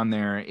relying on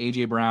their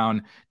AJ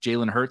Brown,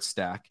 Jalen Hurts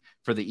stack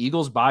for the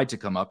Eagles bye to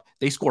come up.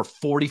 They score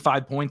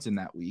 45 points in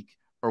that week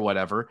or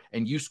whatever,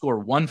 and you score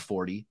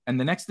 140, and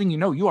the next thing you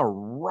know, you are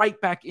right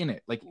back in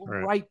it, like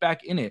right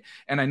back in it.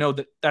 And I know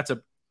that that's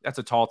a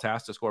tall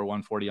task to score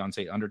 140 on,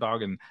 say,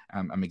 underdog, and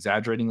I'm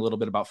exaggerating a little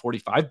bit about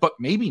 45, but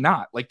maybe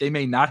not. Like they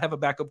may not have a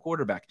backup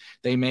quarterback.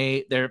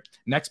 Their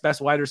next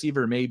best wide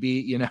receiver may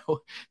be,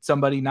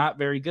 somebody not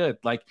very good.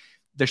 Like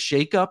the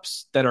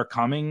shakeups that are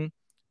coming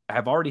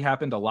have already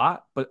happened a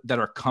lot, but that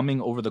are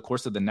coming over the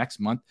course of the next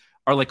month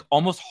are like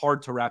almost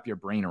hard to wrap your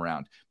brain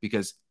around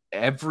because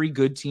every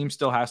good team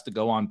still has to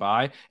go on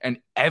bye, and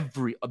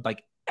every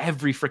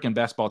freaking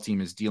best ball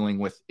team is dealing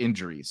with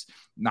injuries,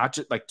 not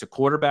just like to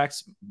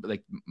quarterbacks,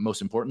 like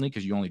most importantly,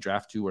 because you only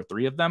draft 2 or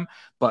 3 of them,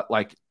 but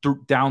like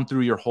down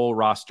through your whole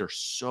roster,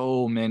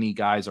 so many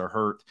guys are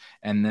hurt.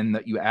 And then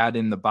that you add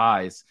in the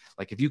buys,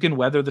 like if you can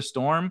weather the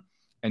storm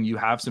and you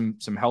have some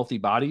healthy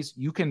bodies,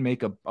 you can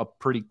make a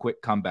pretty quick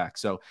comeback.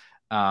 So,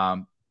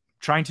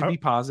 trying to be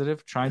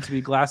positive, trying to be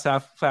glass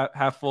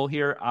half full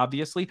here,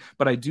 obviously,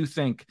 but I do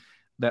think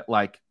that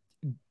like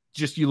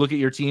just you look at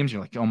your teams,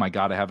 you're like, oh my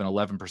God, I have an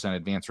 11%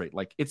 advance rate.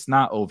 Like it's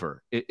not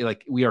over.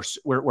 Like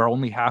we're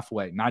only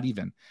halfway, not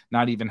even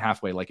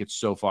halfway. Like it's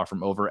so far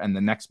from over. And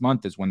the next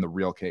month is when the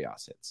real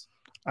chaos hits.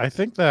 I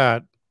think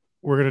that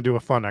we're going to do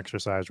a fun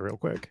exercise real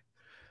quick.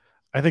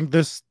 I think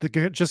this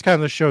just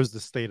kind of shows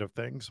the state of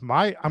things.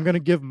 I'm going to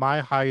give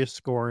my highest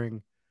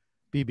scoring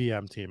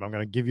BBM team. I'm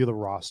going to give you the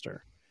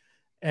roster,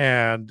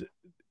 and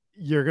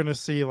you're going to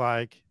see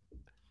like,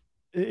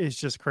 it's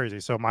just crazy.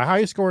 So my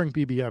highest scoring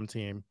BBM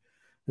team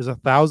is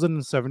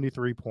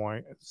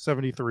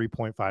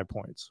 1,073.5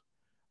 points,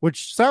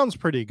 which sounds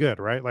pretty good,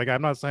 right? Like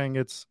I'm not saying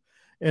it's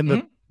in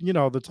the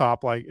the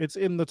top, like it's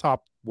in the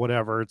top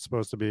whatever it's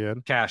supposed to be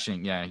in.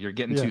 Cashing, yeah, you're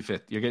getting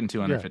 $250. You're getting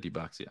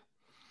 $250, yeah.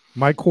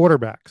 My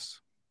quarterbacks: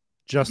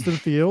 Justin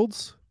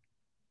Fields,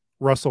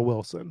 Russell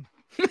Wilson.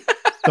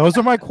 Those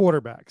are my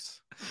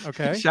quarterbacks.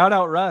 Okay. Shout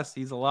out Russ,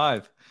 he's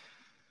alive.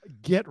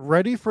 Get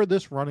ready for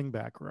this running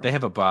back room. They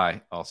have a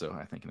bye also,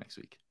 I think, next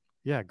week.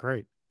 Yeah,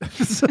 great.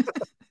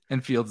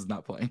 And Fields is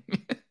not playing.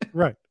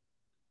 Right.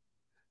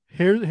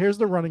 Here's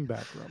the running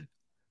back room.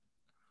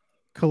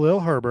 Khalil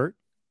Herbert.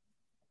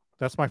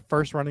 That's my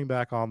first running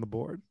back on the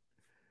board.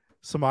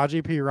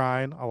 Samaje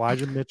Perine,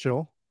 Elijah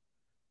Mitchell,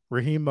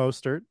 Raheem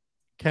Mostert,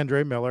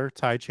 Kendre Miller,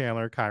 Ty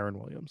Chandler, Kyren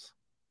Williams.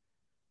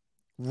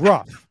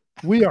 Rough.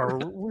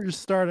 We're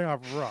starting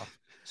off rough.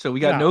 So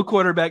we got no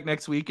quarterback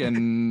next week,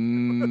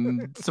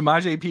 and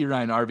Samaje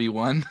Perine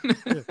RB1.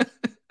 Yeah.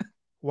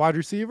 Wide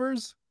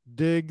receivers: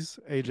 Diggs,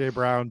 AJ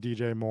Brown,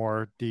 DJ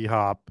Moore, D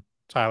Hop,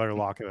 Tyler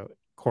Lockett,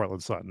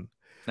 Cortland Sutton.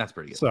 That's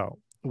pretty good. So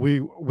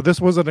this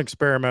was an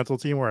experimental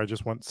team where I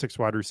just went 6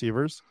 wide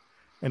receivers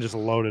and just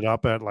loaded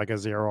up at like a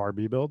 0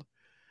 RB build.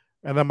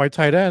 And then my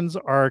tight ends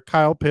are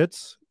Kyle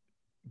Pitts,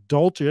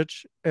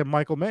 Dulcich, and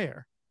Michael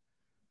Mayer.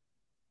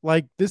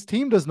 Like this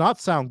team does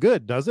not sound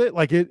good, does it?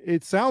 Like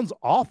it sounds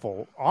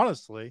awful,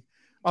 honestly,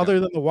 other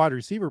than the wide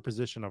receiver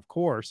position, of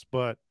course.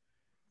 But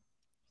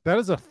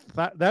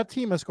that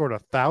team has scored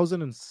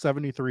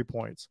 1,073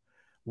 points.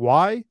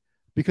 Why?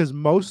 Because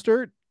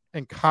Mostert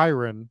and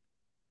Kyren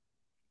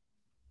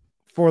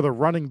for the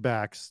running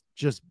backs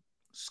just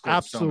scored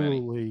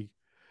absolutely.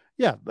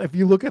 Yeah. If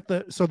you look at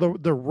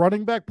the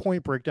running back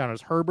point breakdown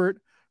is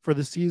Herbert for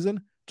the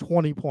season,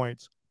 20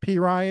 points.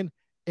 Perine,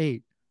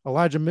 8.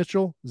 Elijah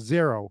Mitchell,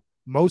 0.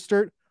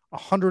 Mostert,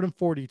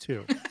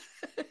 142.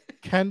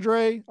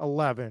 Kendre,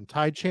 11.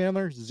 Ty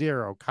Chandler,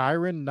 0.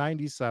 Kyren,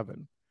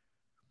 97.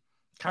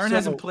 Kyren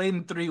hasn't played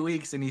in 3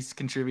 weeks, and he's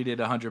contributed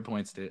 100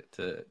 points to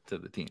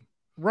the team.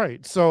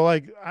 Right. So,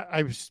 like,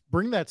 I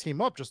bring that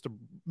team up just to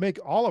make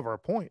all of our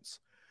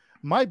points.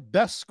 My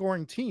best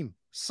scoring team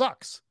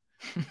sucks.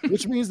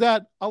 which means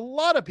that a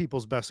lot of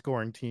people's best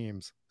scoring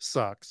teams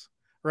sucks,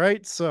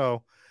 right?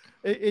 So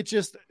it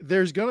just,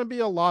 there's going to be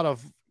a lot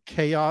of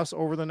chaos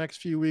over the next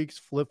few weeks,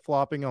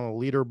 flip-flopping on the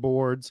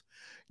leaderboards.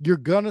 You're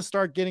going to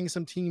start getting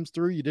some teams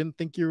through you didn't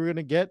think you were going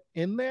to get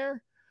in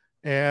there.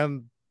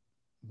 And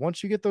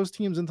once you get those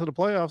teams into the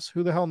playoffs,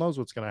 who the hell knows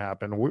what's going to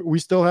happen? We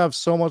still have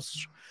so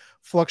much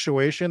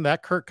fluctuation.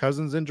 That Kirk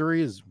Cousins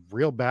injury is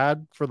real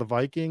bad for the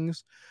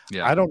Vikings.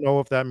 Yeah. I don't know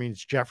if that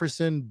means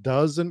Jefferson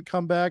does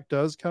come back.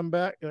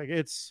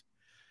 Like,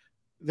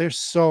 there's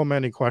so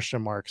many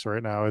question marks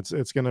right now.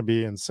 It's going to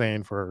be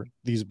insane for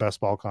these best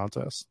ball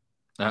contests.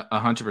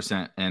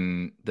 100%.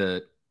 And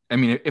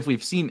if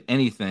we've seen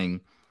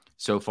anything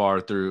so far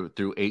through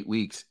 8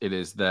 weeks, it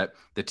is that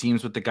the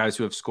teams with the guys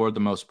who have scored the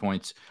most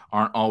points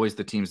aren't always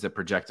the teams that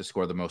project to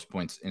score the most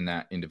points in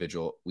that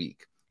individual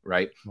week.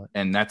 Right.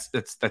 And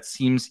that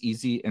seems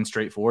easy and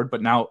straightforward.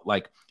 But now,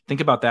 like, think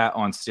about that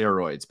on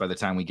steroids by the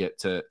time we get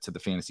to the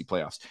fantasy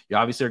playoffs. You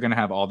obviously are going to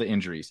have all the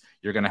injuries.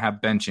 You're going to have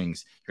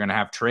benchings. You're going to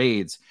have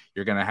trades.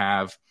 You're going to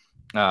have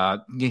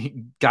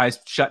guys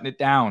shutting it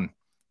down.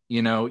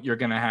 You're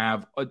going to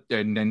have,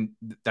 and then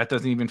that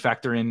doesn't even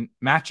factor in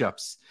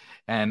matchups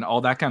and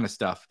all that kind of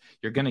stuff.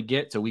 You're going to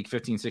get to week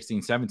 15,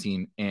 16,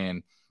 17.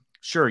 And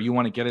sure, you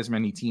want to get as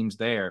many teams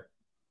there,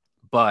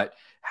 but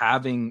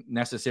having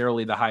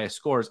necessarily the highest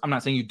scores, I'm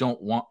not saying you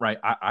don't want, right?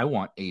 I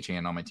want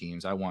Achane on my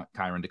teams. I want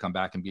Kyren to come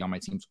back and be on my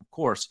teams, of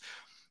course.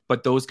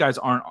 But those guys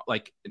aren't,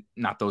 like,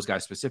 not those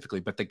guys specifically,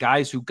 but the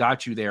guys who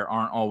got you there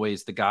aren't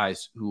always the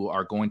guys who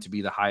are going to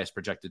be the highest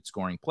projected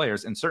scoring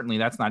players. And certainly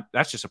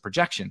that's just a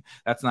projection.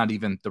 That's not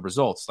even the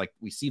results. Like,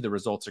 we see the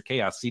results are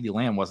chaos. CeeDee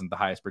Lamb wasn't the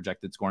highest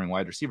projected scoring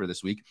wide receiver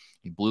this week.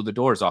 He blew the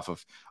doors off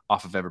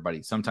of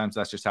everybody. Sometimes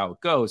that's just how it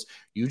goes.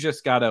 You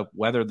just got to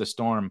weather the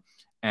storm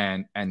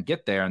and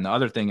get there. And the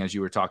other thing, as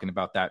you were talking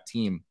about that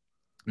team,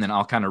 and then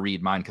I'll kind of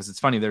read mine, because it's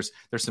funny. There's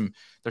some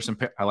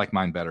I like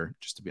mine better.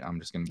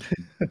 I'm just going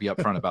to be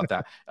upfront about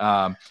that.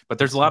 But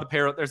there's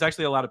there's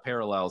actually a lot of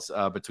parallels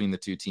between the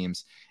two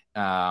teams.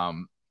 But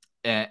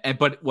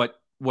what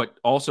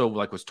also,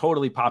 like, was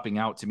totally popping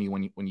out to me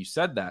when you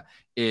said that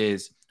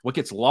is what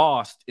gets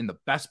lost in the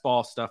best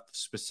ball stuff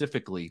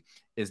specifically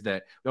is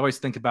that we always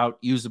think about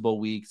usable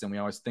weeks, and we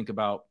always think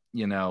about,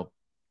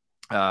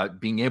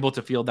 being able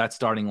to field that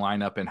starting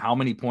lineup and how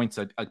many points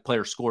a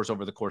player scores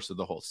over the course of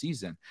the whole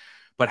season.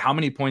 But how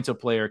many points a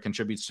player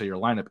contributes to your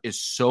lineup is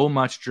so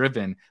much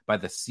driven by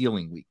the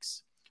ceiling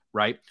weeks,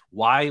 right?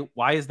 Why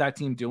is that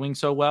team doing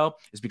so well?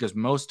 Is because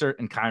Mostert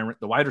and Kyren,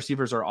 the wide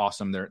receivers, are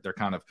awesome. They're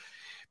kind of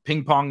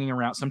ping-ponging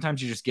around.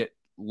 Sometimes you just get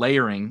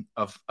layering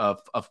of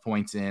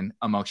points in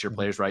amongst your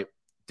players, right?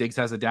 Diggs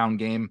has a down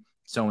game.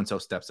 So-and-so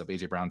steps up.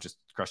 AJ Brown just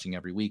crushing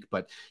every week.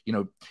 But,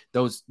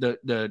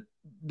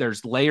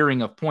 there's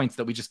layering of points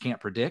that we just can't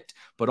predict.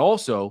 But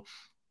also,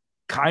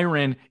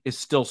 Kyren is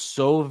still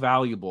so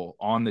valuable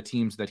on the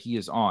teams that he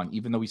is on,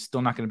 even though he's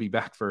still not going to be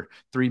back for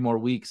 3 more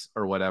weeks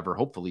or whatever,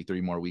 hopefully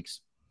 3 more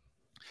weeks,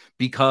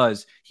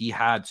 because he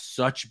had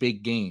such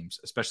big games,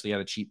 especially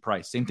at a cheap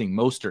price. Same thing,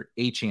 Mostert,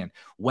 Achane.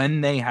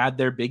 When they had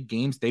their big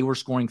games, they were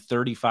scoring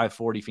 35,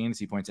 40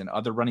 fantasy points, and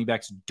other running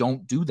backs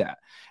don't do that.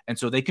 And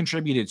so they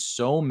contributed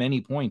so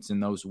many points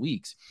in those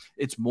weeks.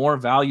 It's more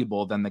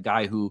valuable than the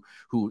guy who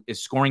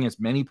is scoring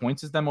as many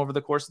points as them over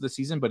the course of the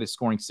season, but is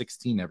scoring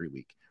 16 every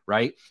week,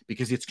 right?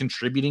 Because it's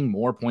contributing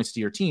more points to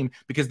your team.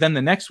 Because then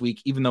the next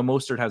week, even though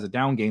Mostert has a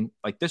down game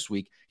like this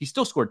week, he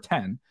still scored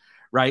 10.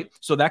 Right.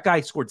 So that guy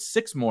scored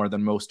 6 more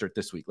than Mostert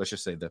this week. Let's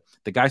just say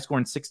the guy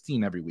scoring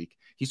 16 every week.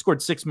 He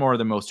scored 6 more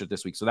than Mostert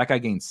this week. So that guy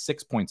gained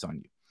 6 points on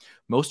you.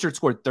 Mostert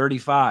scored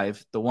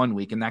 35 the one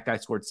week, and that guy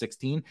scored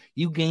 16.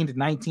 You gained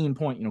 19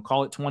 points,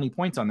 call it 20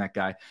 points on that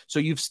guy. So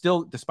you've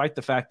still, despite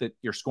the fact that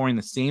you're scoring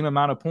the same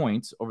amount of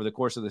points over the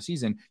course of the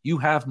season, you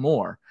have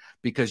more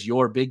because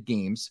your big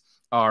games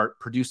are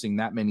producing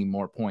that many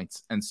more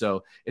points. And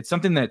so it's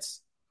something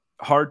that's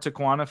hard to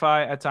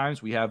quantify at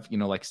times. We have,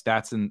 like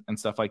stats and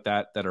stuff like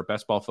that are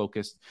best ball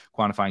focused,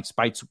 quantifying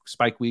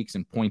spike weeks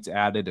and points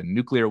added and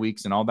nuclear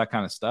weeks and all that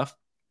kind of stuff.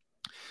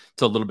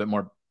 It's a little bit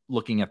more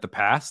looking at the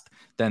past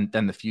than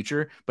the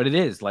future, but it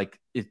is like,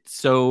 it's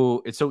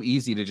so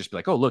easy to just be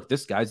like, oh, look,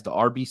 this guy's the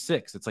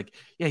RB6. It's like,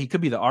 yeah, he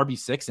could be the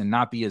RB6 and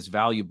not be as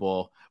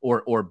valuable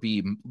or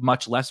be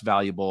much less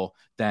valuable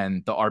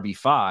than the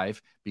RB5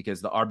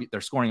 because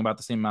they're scoring about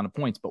the same amount of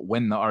points. But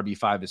when the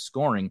RB5 is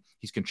scoring,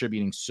 he's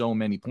contributing so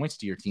many points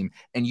to your team,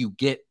 and you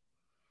get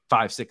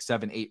 5, 6,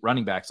 7, 8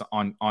 running backs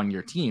on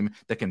your team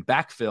that can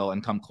backfill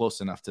and come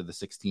close enough to the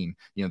 16,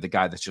 the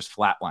guy that's just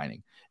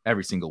flatlining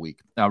every single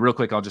week. Now, real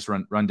quick, I'll just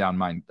run down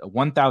mine.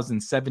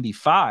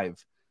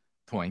 1,075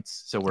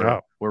 points. So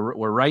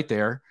we're right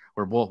there.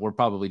 We're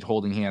probably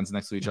holding hands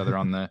next to each other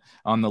on the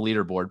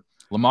leaderboard.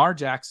 Lamar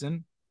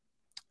Jackson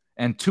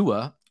and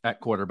Tua at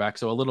quarterback.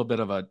 So a little bit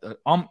of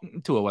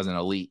Tua wasn't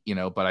elite,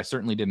 but I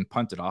certainly didn't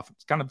punt it off. I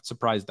was kind of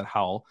surprised that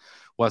Howell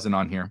wasn't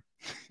on here.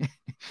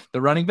 The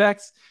running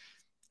backs,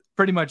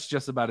 pretty much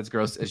just about as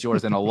gross as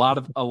yours, and a lot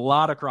of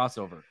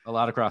crossover.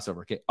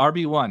 Okay,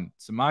 RB1,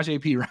 Samaje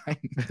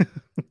Perine.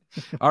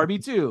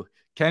 RB2,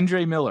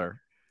 Kendre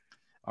Miller.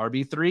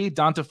 RB3,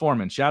 Donta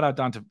Foreman. Shout out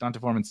Donta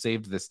Foreman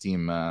saved this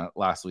team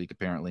last week,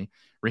 apparently.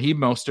 Raheem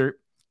Mostert,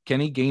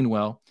 Kenny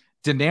Gainwell,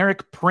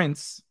 Deneric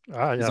Prince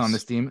is on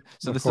this team.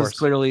 So this is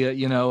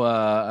clearly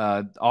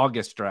a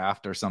August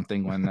draft or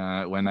something when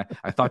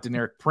I thought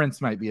Deneric Prince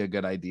might be a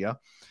good idea.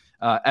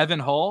 Evan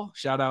Hull,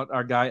 shout out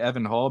our guy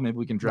Evan Hull. Maybe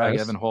we can drag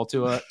Evan Hull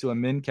to a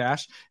min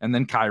cash, and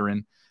then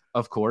Kyren,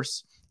 of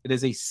course. It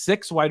is a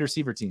 6 wide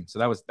receiver team. So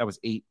that was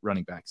 8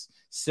 running backs,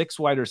 6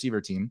 wide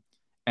receiver team.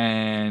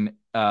 And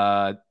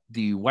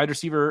the wide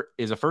receiver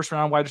is a first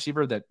round wide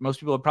receiver that most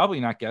people would probably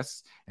not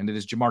guess. And it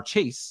is Jamar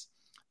Chase,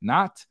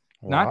 not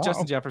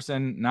Justin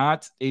Jefferson,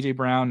 not AJ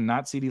Brown,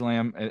 not CeeDee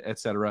Lamb,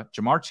 etc.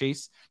 Jamar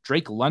Chase,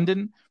 Drake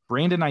London,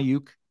 Brandon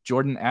Ayuk,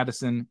 Jordan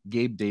Addison,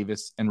 Gabe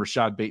Davis, and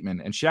Rashad Bateman.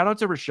 And shout out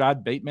to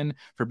Rashad Bateman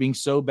for being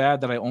so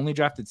bad that I only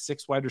drafted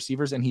 6 wide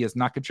receivers and he has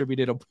not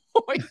contributed a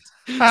point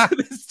to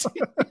this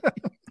team.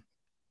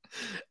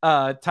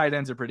 Tight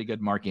ends are pretty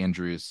good. Mark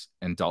Andrews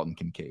and Dalton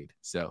Kincaid.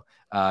 So,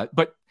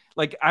 but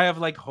like I have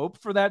like hope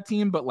for that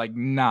team, but like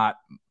not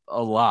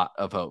a lot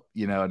of hope.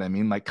 You know what I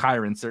mean? Like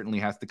Kyren certainly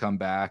has to come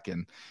back,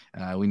 and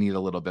we need a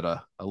little bit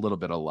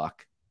of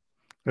luck.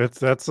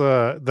 That's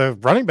the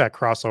running back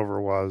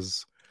crossover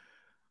was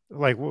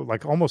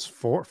like almost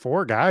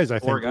four guys. I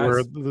think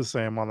were the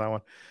same on that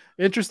one.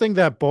 Interesting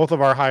that both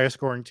of our highest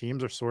scoring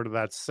teams are sort of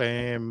that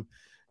same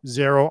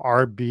 0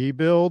 RB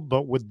build,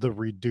 but with the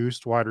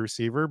reduced wide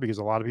receiver, because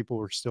a lot of people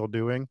were still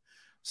doing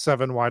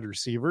 7 wide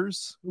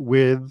receivers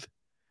with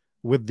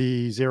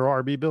the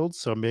 0 RB build.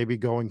 So maybe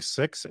going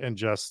 6 and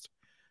just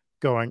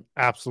going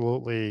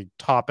absolutely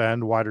top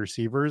end wide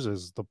receivers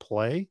is the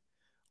play,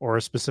 or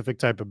a specific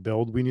type of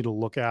build we need to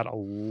look at a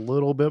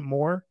little bit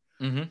more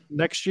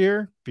next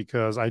year,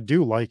 because I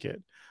do like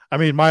it. I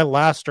mean, my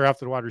last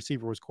drafted wide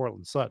receiver was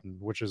Cortland Sutton,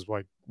 which is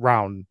like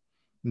round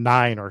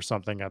 9 or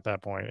something at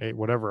that point, 8,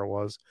 whatever it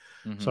was.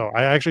 So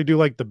I actually do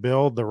like the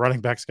build. The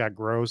running backs got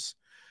gross,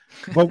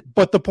 but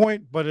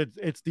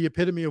it's the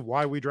epitome of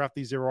why we draft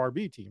these 0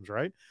 RB teams,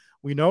 right?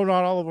 We know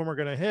not all of them are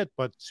going to hit,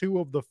 but 2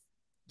 of the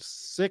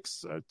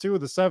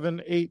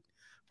 7, 8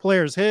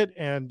 players hit,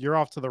 and you're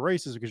off to the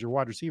races because your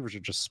wide receivers are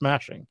just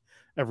smashing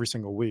every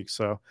single week.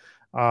 So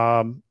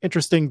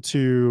interesting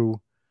to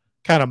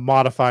kind of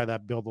modify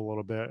that build a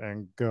little bit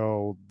and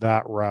go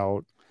that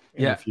route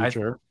in the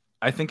future.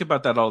 I think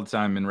about that all the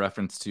time in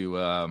reference to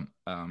I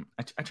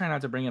try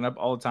not to bring it up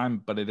all the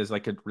time, but it is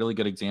like a really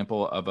good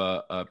example of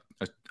a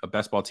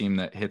best ball team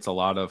that hits a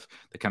lot of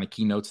the kind of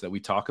keynotes that we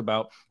talk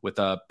about with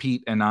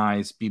Pete and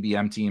I's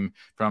BBM team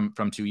from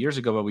 2 years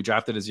ago. But we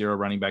drafted a 0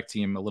 running back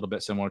team, a little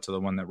bit similar to the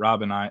one that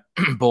Rob and I,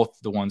 both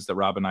the ones that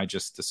Rob and I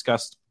just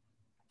discussed,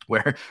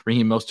 where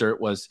Raheem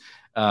Mostert was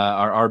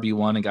our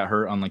RB1 and got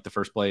hurt on like the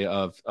first play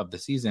of the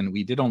season.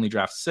 We did only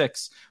draft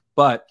 6,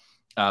 but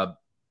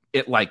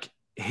it like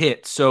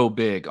hit so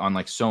big on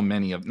like so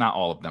many of, not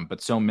all of them,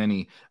 but so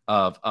many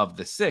of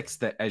the 6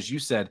 that, as you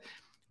said,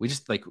 we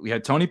just like, we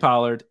had Tony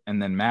Pollard,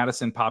 and then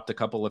Madison popped a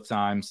couple of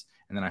times.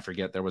 And then I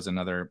forget, there was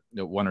another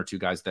 1 or 2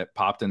 guys that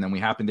popped. And then we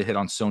happened to hit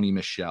on Sony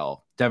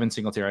Michel. Devin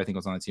Singletary, I think,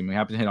 was on the team. We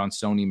happened to hit on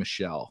Sony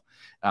Michel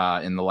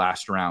in the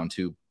last round,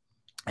 who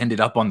ended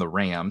up on the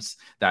Rams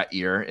that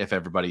year, if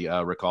everybody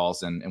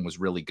recalls, and was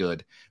really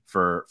good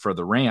for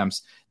the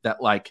Rams.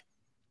 That like,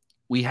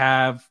 we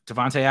have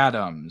Devontae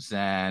Adams,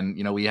 and,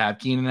 you know, we have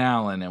Keenan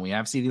Allen, and we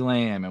have CeeDee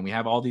Lamb, and we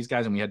have all these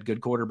guys, and we had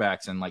good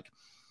quarterbacks. And like,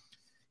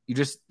 you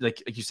just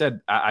like you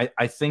said,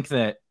 I think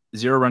that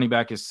 0 running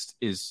back is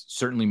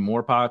certainly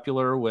more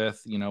popular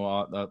with, you know,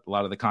 a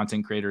lot of the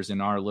content creators in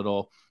our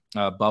little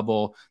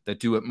bubble that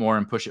do it more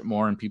and push it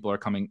more, and people are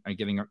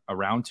getting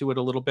around to it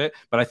a little bit.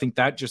 But I think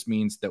that just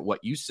means that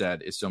what you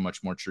said is so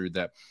much more true,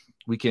 that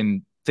we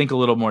can think a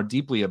little more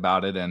deeply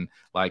about it. And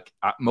like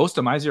most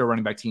of my 0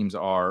 running back teams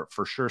are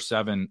for sure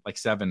 7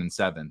 and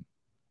 7.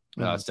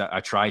 So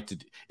I tried to,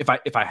 if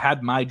I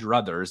had my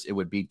druthers, it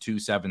would be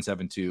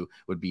 2-7-7-2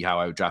 would be how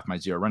I would draft my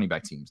 0 running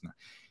back teams.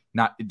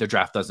 Not the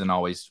draft doesn't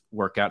always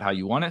work out how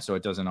you want it, so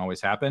it doesn't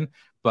always happen.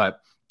 But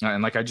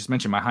and like I just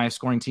mentioned, my highest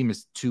scoring team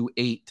is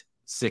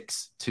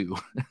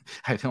 2-8-6-2.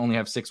 I only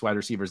have 6 wide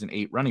receivers and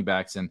 8 running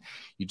backs, and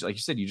like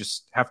you said, you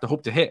just have to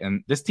hope to hit.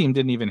 And this team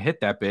didn't even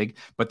hit that big,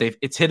 but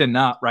it's hit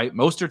enough, right?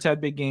 Mostert's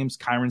had big games,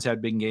 Kyren's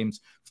had big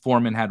games,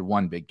 Foreman had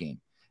 1 big game.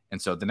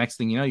 And so the next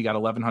thing you know, you got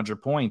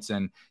 1,100 points,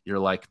 and you're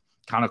like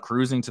kind of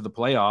cruising to the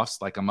playoffs.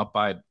 Like I'm up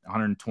by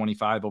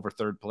 125 over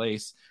 3rd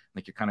place.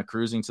 Like you're kind of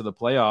cruising to the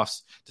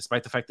playoffs,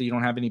 despite the fact that you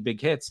don't have any big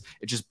hits.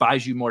 It just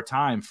buys you more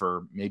time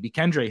for maybe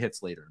Kendre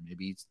hits later,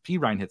 maybe P.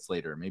 Ryan hits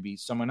later, maybe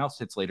someone else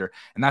hits later.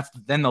 And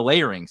then the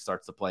layering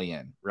starts to play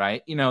in,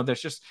 right? You know,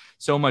 there's just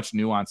so much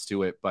nuance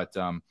to it. But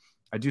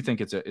I do think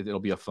it'll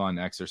be a fun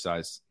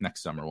exercise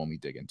next summer when we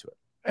dig into it.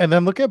 And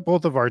then look at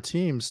both of our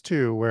teams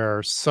too,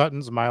 where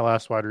Sutton's my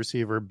last wide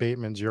receiver,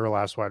 Bateman's your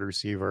last wide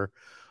receiver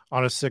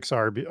on a 6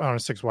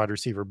 wide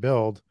receiver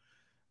build.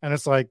 And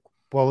it's like,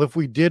 well, if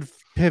we did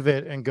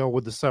pivot and go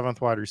with the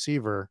 7th wide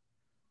receiver,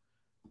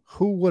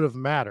 who would have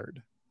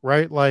mattered,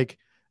 right? Like,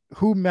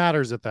 who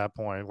matters at that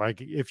point?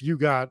 Like, if you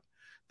got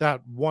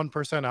that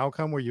 1%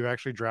 outcome where you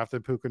actually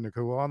drafted Puka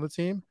Nacua on the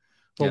team.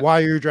 But Yeah.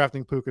 why are you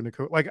drafting Puka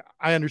Nacua? Like,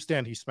 I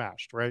understand he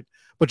smashed, right?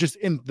 But just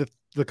in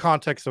the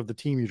context of the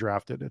team you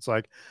drafted, it's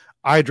like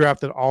I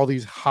drafted all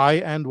these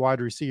high-end wide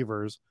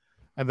receivers,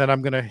 and then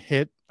I'm going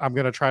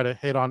to try to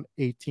hit on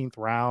 18th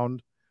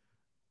round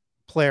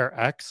player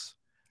X.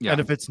 Yeah.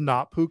 And if it's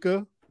not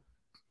Puka,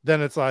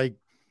 then it's like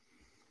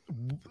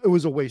it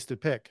was a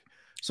wasted pick.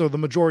 So the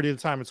majority of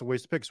the time it's a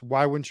wasted pick. So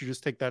why wouldn't you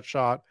just take that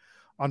shot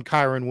on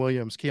Kyren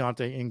Williams,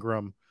 Keontae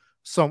Ingram,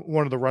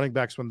 one of the running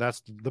backs, when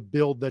that's the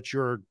build that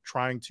you're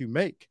trying to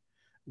make,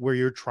 where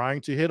you're trying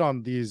to hit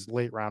on these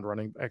late round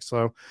running backs?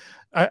 So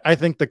I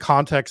think the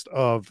context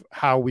of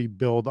how we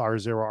build our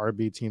 0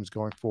 RB teams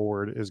going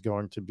forward is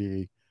going to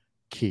be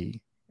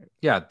key.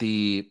 Yeah.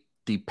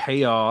 The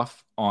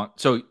payoff on,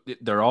 so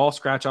they're all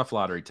scratch off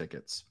lottery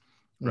tickets,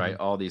 right?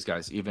 All these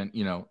guys, even,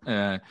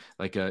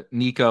 like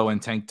Nico and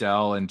Tank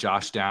Dell and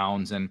Josh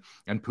Downs and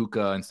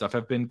Puka and stuff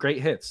have been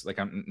great hits. Like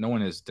no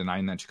one is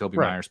denying that Jacoby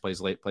Myers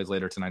plays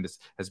later tonight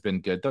has been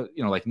good.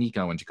 Like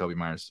Nico and Jacoby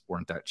Myers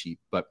weren't that cheap,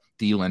 but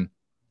Thielen,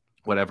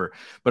 whatever.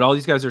 But all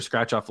these guys are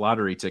scratch off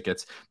lottery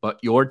tickets, but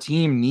your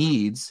team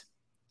needs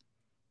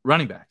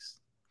running backs.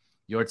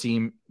 Your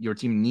team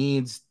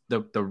needs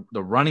the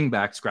running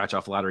back scratch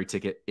off lottery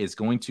ticket is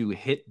going to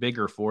hit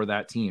bigger for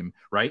that team,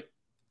 right?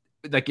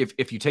 Like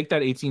if you take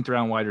that 18th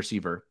round wide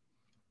receiver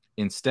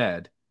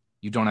instead,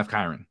 you don't have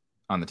Kyren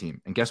on the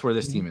team. And guess where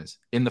this team is?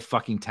 In the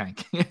fucking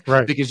tank.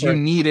 Right. Because you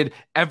needed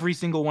every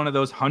single one of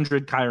those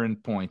 100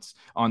 Kyren points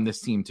on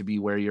this team to be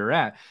where you're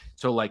at.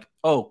 So like,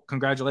 oh,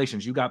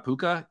 congratulations, you got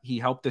Puka. He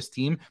helped this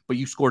team, but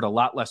you scored a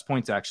lot less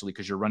points actually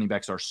because your running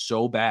backs are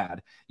so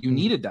bad. You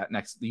needed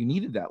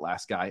that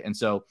last guy. And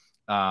so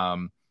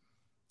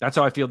that's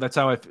how I feel.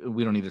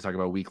 We don't need to talk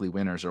about weekly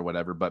winners or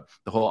whatever, but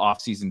the whole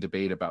offseason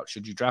debate about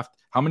should you draft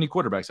how many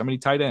quarterbacks, how many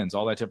tight ends,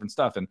 all that different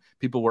stuff. And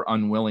people were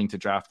unwilling to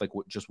draft like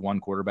just one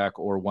quarterback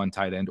or one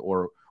tight end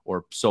or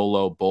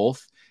solo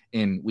both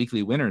in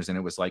weekly winners. And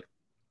it was like,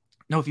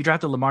 no, if you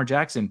drafted Lamar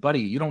Jackson,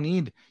 buddy, you don't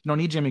need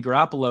Jimmy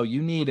Garoppolo.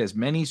 You need as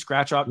many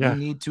scratch off. Yeah.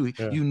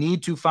 You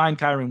need to find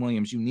Kyren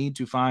Williams. You need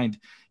to find,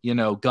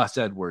 Gus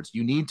Edwards.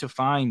 You need to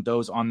find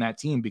those on that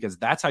team because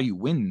that's how you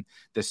win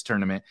this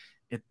tournament.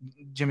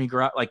 Jimmy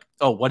Garoppolo, like,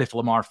 oh, what if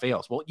Lamar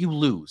fails? Well, you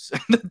lose.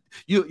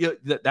 you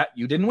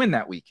didn't win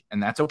that week,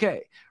 and that's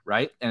okay,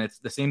 right? And it's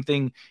the same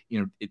thing.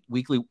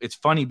 It's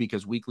funny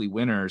because weekly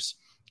winners,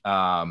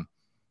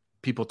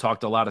 people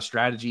talked a lot of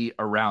strategy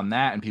around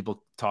that, and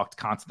people talked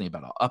constantly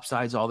about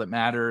upsides, all that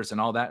matters, and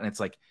all that. And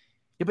it's like,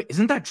 yeah, but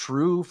isn't that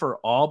true for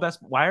all best?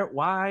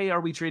 Why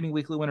are we treating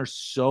weekly winners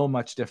so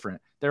much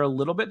different? They're a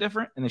little bit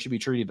different and they should be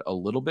treated a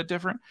little bit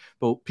different,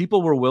 but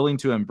people were willing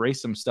to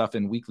embrace some stuff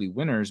in weekly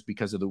winners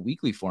because of the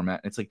weekly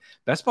format. It's like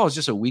best ball is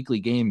just a weekly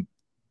game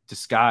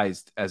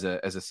disguised as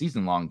a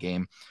season long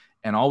game.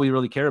 And all we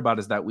really care about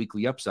is that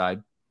weekly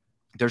upside.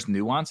 There's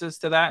nuances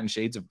to that and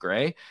shades of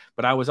gray,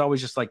 but I was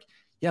always just like,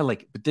 yeah,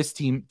 but this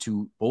team,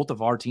 to both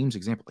of our teams'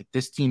 example, like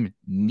this team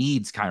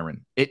needs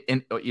Kyren. It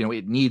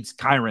needs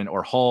Kyren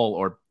or Hull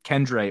or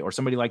Kendre or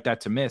somebody like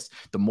that to miss.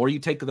 The more you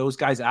take those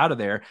guys out of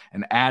there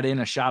and add in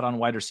a shot on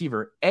wide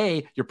receiver,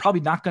 you're probably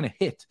not going to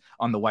hit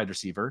on the wide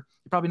receiver.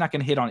 You're probably not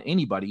going to hit on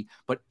anybody.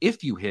 But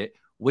if you hit,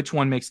 which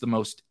one makes the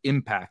most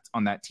impact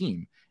on that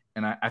team?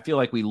 And I feel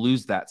like we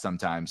lose that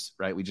sometimes,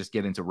 right? We just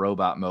get into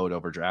robot mode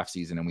over draft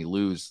season and we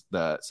lose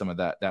some of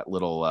that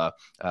little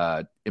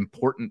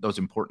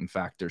important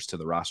factors to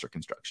the roster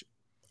construction.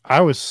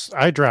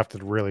 I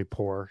drafted really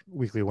poor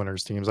weekly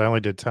winners teams. I only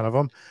did 10 of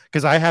them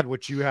because I had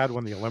what you had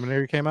when the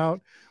eliminator came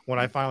out. When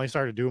I finally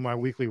started doing my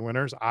weekly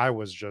winners, I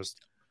was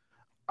just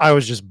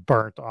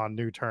burnt on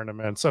new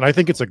tournaments. And I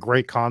think it's a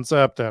great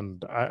concept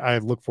and I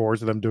look forward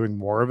to them doing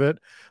more of it.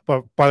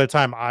 But by the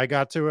time I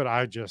got to it,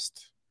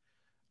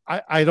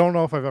 I don't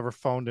know if I've ever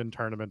phoned in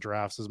tournament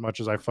drafts as much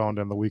as I phoned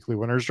in the weekly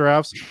winners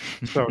drafts.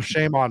 So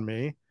shame on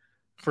me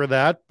for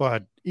that.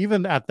 But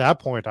even at that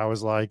point, I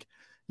was like,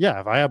 yeah,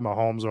 if I have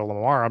Mahomes or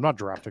Lamar, I'm not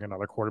drafting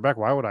another quarterback.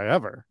 Why would I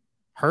ever?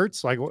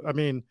 Hurts? Like, I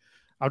mean,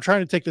 I'm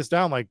trying to take this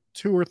down like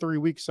 2 or 3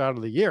 weeks out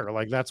of the year.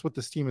 Like, that's what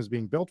this team is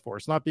being built for.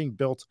 It's not being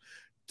built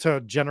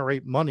to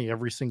generate money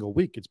every single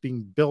week. It's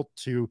being built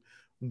to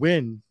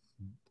win,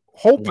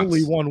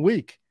 hopefully, 1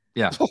 week.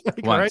 Yeah.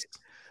 Right?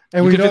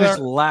 And you can finish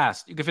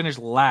last. You can finish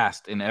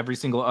last in every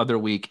single other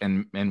week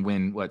and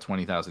win what,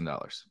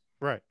 $20,000.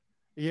 Right.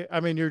 Yeah. I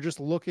mean, you're just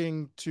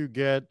looking to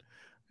get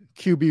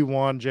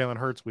QB1 Jalen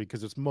Hurts week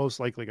because it's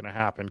most likely going to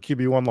happen.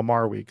 QB1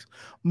 Lamar weeks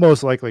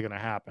most likely going to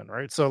happen.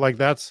 Right. So like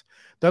that's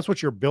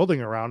what you're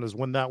building around is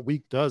when that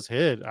week does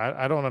hit.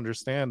 I don't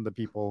understand the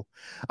people.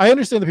 I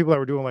understand the people that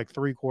were doing like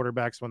 3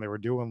 quarterbacks when they were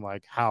doing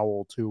like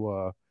Howell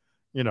to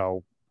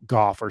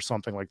Goff or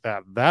something like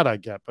that. That I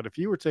get. But if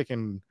you were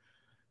taking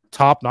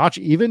top notch,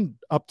 even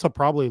up to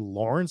probably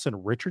Lawrence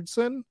and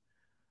Richardson,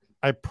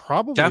 I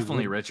probably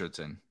definitely would.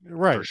 Richardson,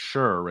 right? For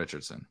sure,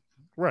 Richardson,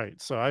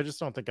 right. So I just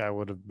don't think I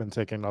would have been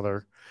taking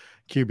other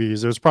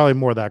QBs. There's probably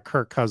more that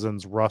Kirk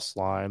Cousins Russ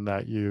line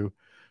that you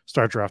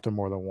start drafting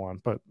more than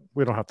one, but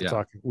we don't have to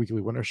talk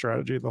weekly winner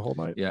strategy the whole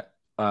night. Yeah.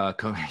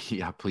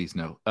 Yeah, please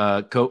no.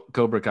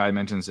 Cobra Kai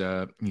mentions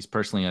he's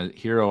personally a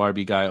hero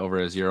RB guy over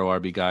a zero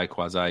RB guy.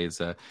 Quasi is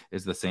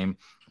the same.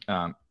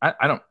 There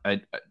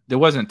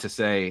wasn't to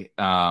say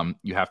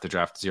you have to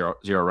draft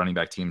zero running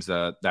back teams.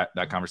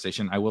 That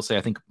conversation. I will say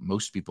I think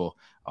most people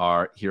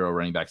are hero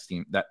running backs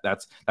team.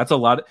 That's a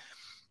lot.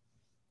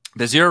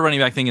 The zero running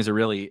back thing is a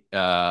really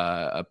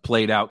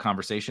played out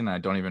conversation. I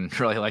don't even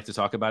really like to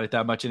talk about it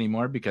that much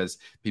anymore because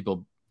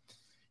people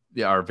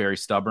are very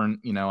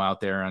stubborn,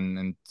 out there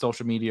and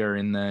social media or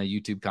in the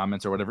YouTube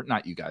comments or whatever.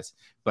 Not you guys,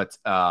 but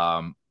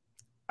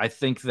I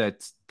think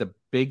that the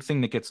big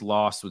thing that gets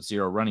lost with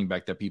zero running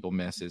back that people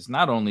miss is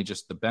not only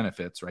just the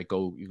benefits, right?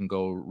 You can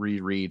go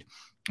reread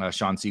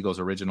Sean Siegel's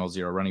original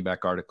zero running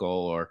back article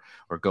or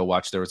go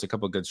watch. There was a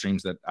couple of good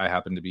streams that I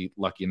happened to be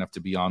lucky enough to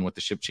be on with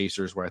the Ship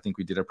Chasers, where I think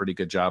we did a pretty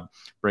good job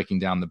breaking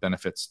down the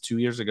benefits 2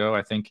 years ago,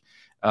 I think,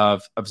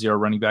 of zero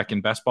running back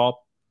in best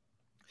ball.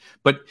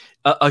 But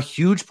a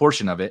huge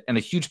portion of it and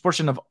a huge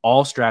portion of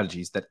all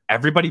strategies that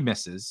everybody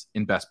misses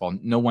in best ball,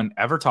 no one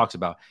ever talks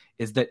about,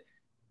 is that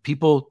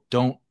people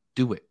don't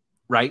do it,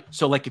 right?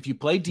 So like if you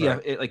play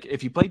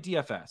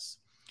DFS,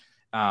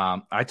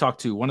 I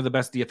talked to one of the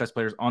best DFS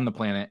players on the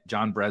planet,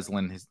 John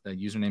Breslin, his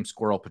username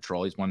Squirrel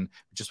Patrol. He's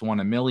just won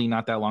a milli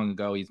not that long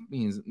ago.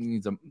 He's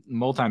a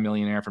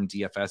multimillionaire from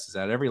DFS. He's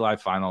at every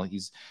live final.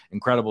 He's an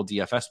incredible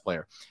DFS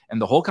player. And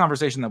the whole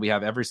conversation that we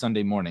have every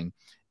Sunday morning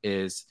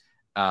is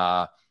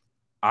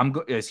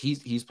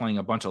he's playing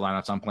a bunch of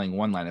lineups. I'm playing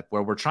one lineup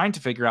where we're trying to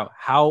figure out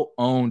how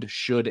owned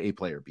should a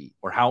player be,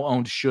 or how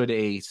owned should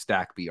a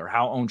stack be, or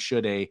how owned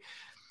should a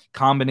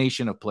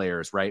combination of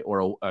players, right?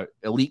 Or a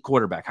elite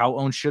quarterback. How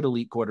owned should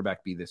elite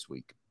quarterback be this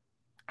week?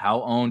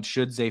 How owned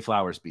should Zay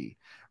Flowers be,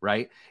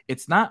 right?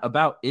 It's not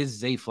about, is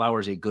Zay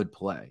Flowers a good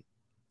play?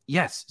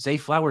 Yes, Zay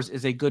Flowers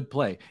is a good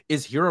play.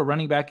 Is hero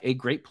running back a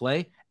great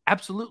play?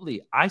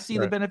 Absolutely. I see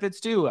the benefits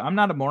too. I'm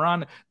not a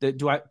moron.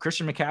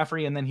 Christian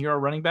McCaffrey and then hero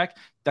running back?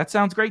 That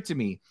sounds great to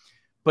me.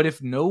 But if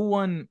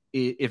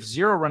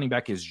zero running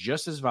back is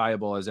just as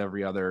viable as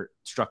every other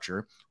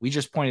structure, we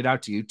just pointed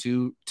out to you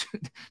two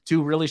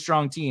really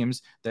strong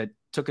teams that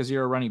took a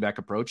zero running back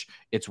approach.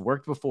 It's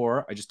worked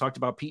before. I just talked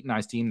about Pete and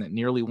I's team that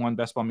nearly won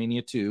Best Ball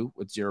Mania 2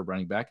 with zero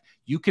running back.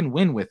 You can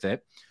win with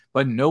it,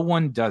 but no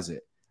one does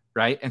it.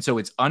 Right. And so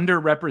it's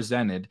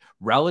underrepresented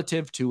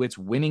relative to its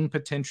winning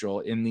potential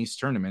in these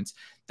tournaments.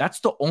 That's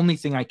the only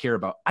thing I care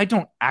about. I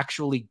don't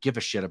actually give a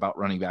shit about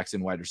running backs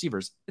and wide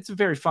receivers. It's a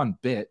very fun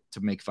bit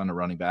to make fun of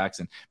running backs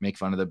and make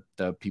fun of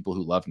the people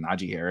who love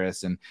Najee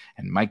Harris and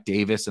Mike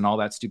Davis and all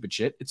that stupid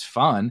shit. It's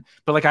fun.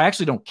 But like, I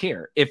actually don't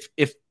care if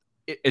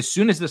as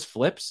soon as this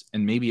flips,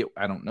 and maybe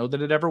I don't know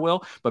that it ever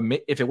will, but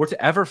if it were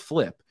to ever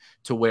flip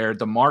to where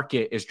the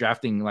market is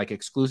drafting like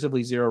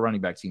exclusively zero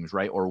running back teams,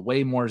 right? Or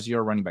way more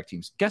zero running back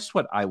teams, guess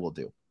what I will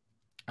do?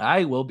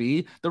 I will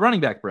be the running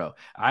back bro.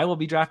 I will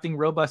be drafting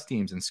robust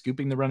teams and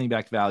scooping the running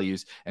back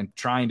values and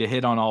trying to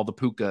hit on all the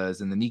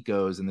Pukas and the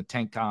Nikos and the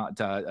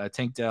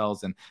Tank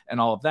Dells and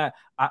all of that.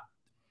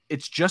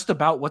 It's just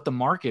about what the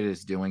market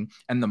is doing,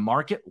 and the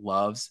market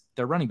loves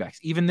their running backs.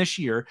 Even this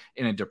year,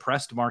 in a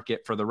depressed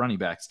market for the running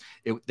backs,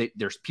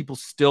 there's people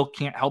still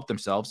can't help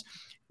themselves.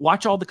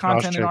 Watch all the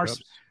content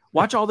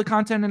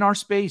in our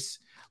space.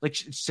 Like,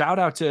 shout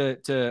out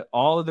to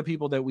all of the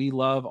people that we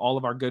love, all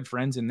of our good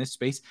friends in this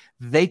space.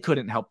 They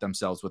couldn't help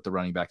themselves with the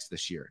running backs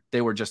this year.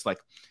 They were just like,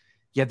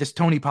 yeah, this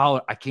Tony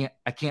Pollard, I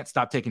can't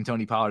stop taking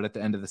Tony Pollard at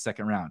the end of the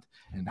second round.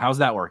 And how's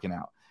that working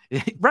out?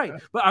 Right.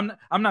 But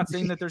I'm not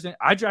saying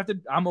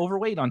that I'm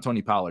overweight on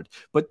Tony Pollard,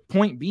 but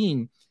point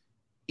being,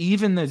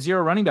 even the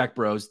zero running back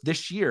bros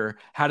this year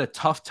had a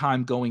tough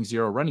time going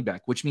zero running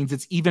back, which means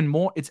it's even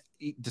more,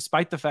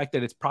 despite the fact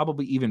that it's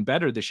probably even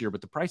better this year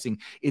with the pricing,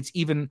 it's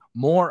even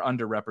more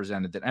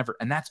underrepresented than ever.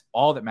 And that's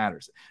all that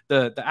matters.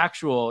 The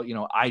actual,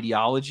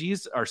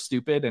 ideologies are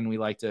stupid and we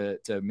like to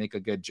make a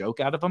good joke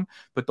out of them.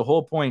 But the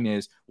whole point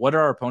is, what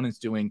are our opponents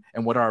doing,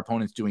 and what are our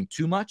opponents doing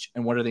too much,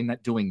 and what are they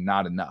not doing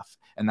not enough?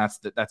 And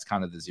that's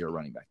kind of the zero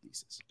running back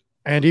thesis.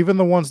 And even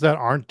the ones that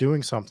aren't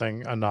doing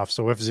something enough.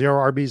 So if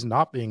zero RB is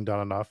not being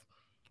done enough,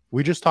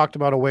 we just talked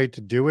about a way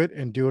to do it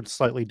and do it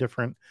slightly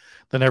different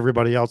than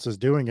everybody else is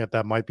doing it.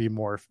 That might be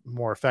more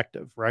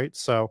effective, right?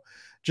 So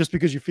just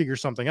because you figure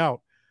something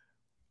out,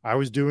 I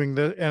was doing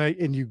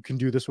and you can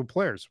do this with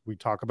players. We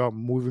talk about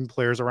moving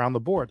players around the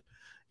board.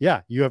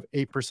 Yeah, you have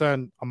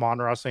 8%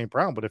 Amon-Ra St.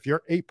 Brown, but if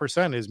your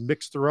 8% is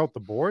mixed throughout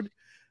the board,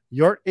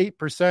 your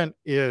 8%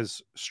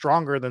 is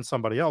stronger than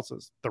somebody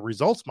else's. The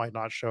results might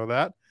not show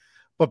that,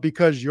 but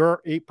because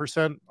your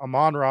 8%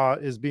 Amon-Ra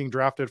is being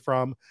drafted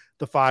from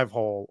the 5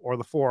 hole or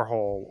the 4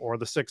 hole or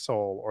the 6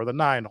 hole or the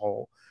 9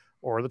 hole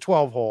or the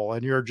 12 hole,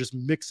 and you're just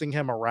mixing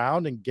him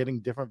around and getting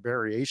different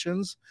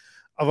variations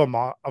of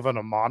an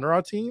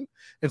Amon-Ra team,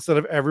 instead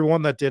of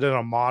everyone that did an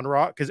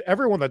Amon-Ra, because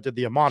everyone that did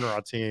the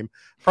Amon-Ra team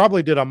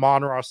probably did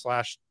Amon-Ra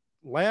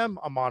 / Lamb,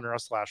 Amon-Ra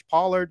 /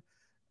 Pollard,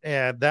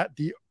 and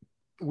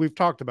we've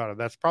talked about it.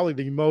 That's probably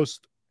the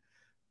most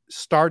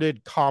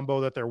started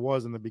combo that there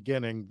was in the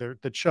beginning.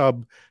 The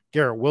Chubb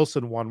Garrett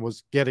Wilson one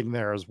was getting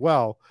there as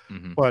well.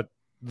 Mm-hmm. But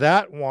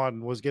that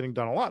one was getting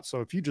done a lot.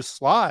 So if you just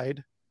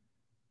slide,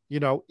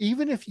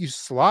 even if you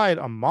slide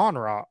a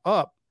Monra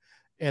up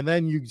and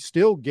then you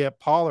still get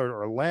Pollard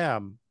or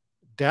Lamb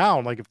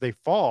down, like if they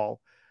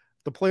fall,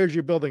 the players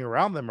you're building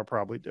around them are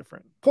probably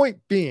different. Point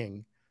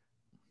being,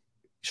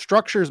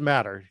 structures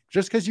matter.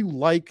 Just because you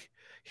like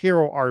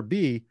hero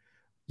RB,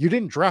 you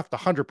didn't draft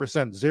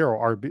 100%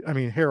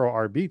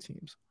 hero RB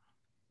teams.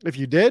 If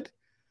you did,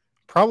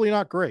 probably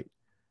not great.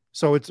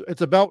 So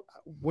it's about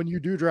when you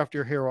do draft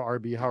your hero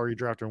RB, how are you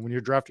drafting? When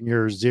you're drafting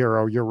your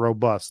zero, your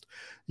robust,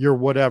 your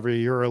whatever,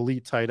 your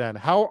elite tight end,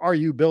 how are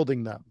you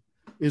building them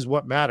is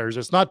what matters.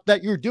 It's not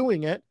that you're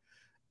doing it.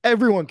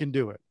 Everyone can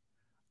do it.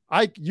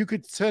 You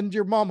could send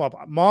your mom up.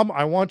 Mom,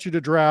 I want you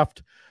to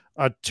draft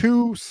a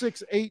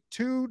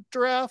 2-6-8-2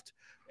 draft,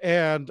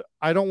 and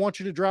I don't want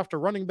you to draft a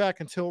running back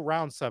until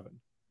round 7.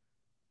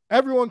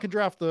 Everyone can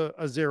draft a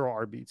zero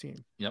RB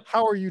team. Yep.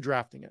 How are you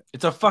drafting it?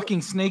 It's a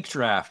fucking snake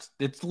draft.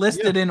 It's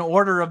listed in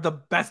order of the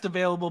best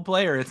available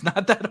player. It's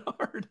not that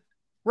hard.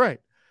 Right.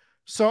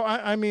 So,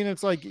 I mean,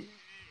 it's like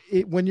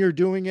when you're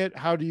doing it,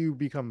 how do you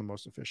become the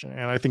most efficient?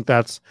 And I think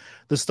that's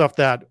the stuff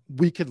that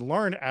we can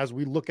learn as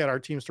we look at our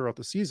teams throughout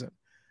the season.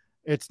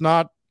 It's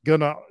not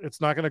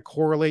gonna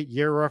correlate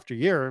year after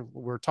year.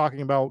 We're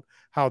talking about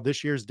how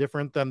this year's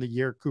different than the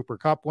year Cooper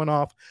Kupp went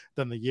off,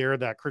 than the year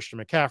that Christian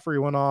McCaffrey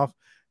went off,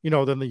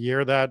 than the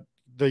year that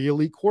the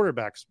elite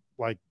quarterbacks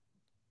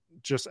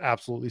just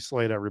absolutely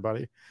slayed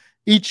everybody.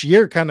 Each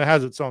year kind of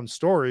has its own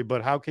story,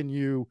 but how can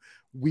you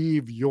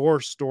weave your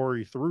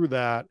story through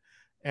that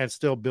and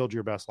still build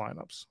your best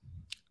lineups?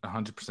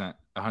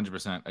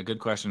 100%. A good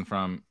question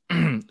from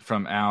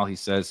Al. He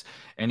says,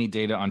 any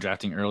data on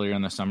drafting earlier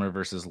in the summer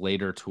versus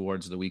later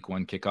towards the week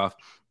 1 kickoff?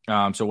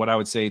 So what I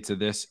would say to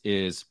this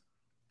is,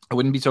 I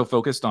wouldn't be so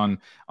focused on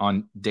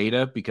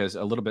data, because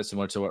a little bit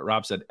similar to what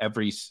Rob said,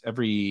 every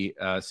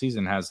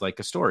season has like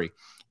a story,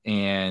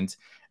 and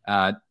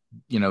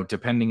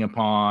depending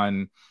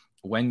upon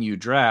when you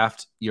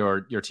draft,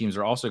 your teams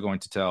are also going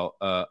to tell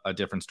a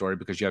different story,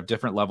 because you have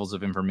different levels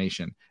of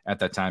information at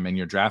that time, and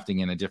you're drafting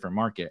in a different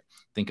market.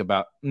 Think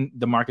about,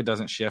 the market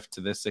doesn't shift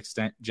to this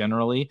extent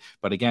generally,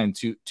 but again,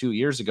 two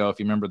years ago, if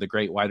you remember the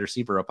great wide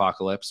receiver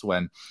apocalypse,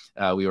 when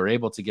we were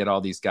able to get all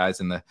these guys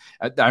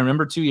I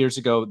remember 2 years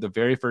ago, the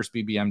very first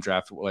BBM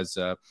draft was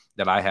that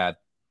I had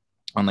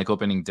on like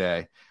opening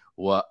day.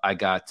 Well, I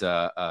got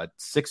a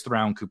 6th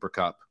round Cooper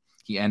Kupp.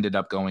 He ended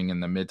up going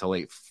in the mid to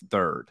late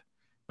 3rd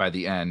by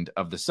the end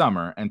of the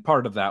summer. And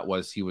part of that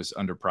was he was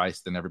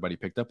underpriced and everybody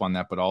picked up on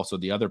that. But also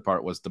the other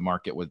part was the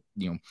market with,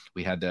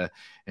 we had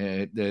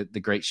the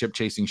great ship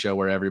chasing show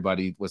where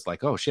everybody was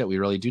like, oh shit, we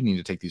really do need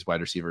to take these wide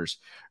receivers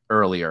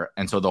earlier.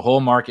 And so the whole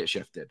market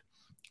shifted.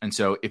 And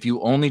so if you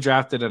only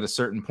drafted at a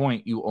certain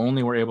point, you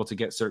only were able to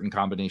get certain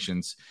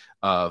combinations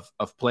of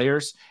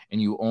players,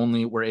 and you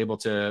only were able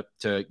to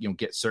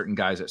get certain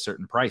guys at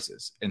certain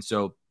prices. And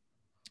so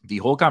the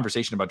whole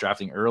conversation about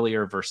drafting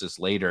earlier versus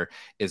later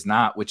is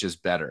not which is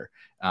better.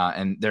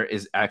 And there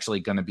is actually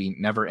going to be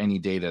never any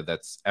data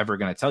that's ever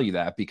going to tell you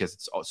that, because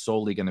it's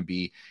solely going to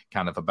be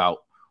kind of about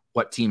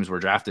what teams were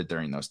drafted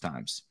during those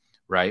times,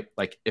 right?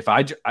 Like if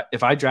I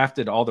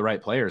drafted all the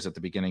right players at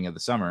the beginning of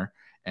the summer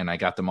and I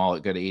got them all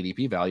at good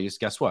ADP values,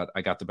 guess what?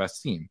 I got the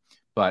best team.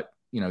 But,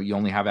 you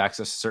only have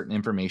access to certain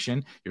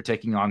information. You're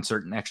taking on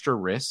certain extra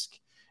risk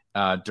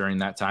during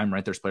that time,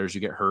 right? There's players who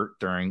get hurt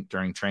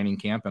during training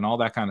camp and all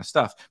that kind of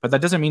stuff. But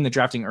that doesn't mean that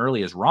drafting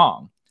early is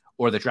wrong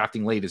or that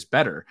drafting late is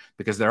better,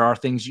 because there are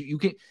things you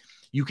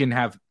can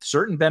have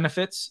certain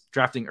benefits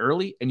drafting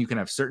early, and you can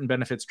have certain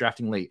benefits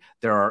drafting late.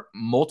 There are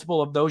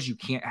multiple of those. You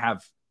can't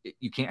have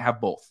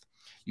both.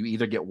 You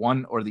either get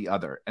one or the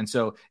other. And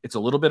so it's a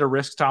little bit of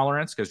risk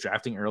tolerance, because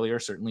drafting earlier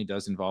certainly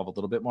does involve a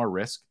little bit more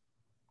risk.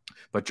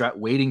 But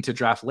waiting to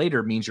draft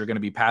later means you're going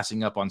to be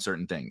passing up on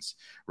certain things,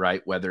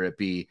 right? Whether it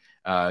be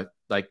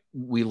like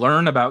we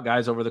learn about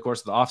guys over the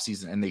course of the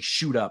offseason and they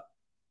shoot up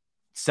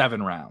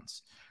 7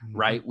 rounds,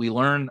 right? We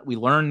learn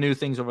new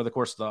things over the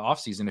course of the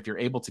offseason. If you're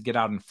able to get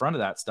out in front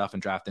of that stuff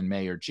and draft in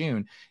May or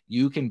June,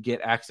 you can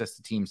get access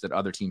to teams that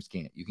other teams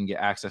can't. You can get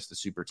access to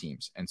super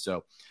teams. And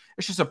so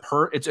it's just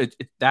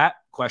that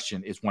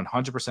question is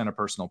 100% a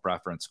personal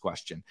preference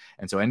question.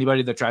 And so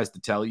anybody that tries to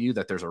tell you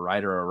that there's a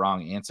right or a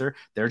wrong answer,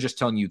 they're just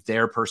telling you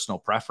their personal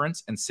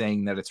preference and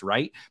saying that it's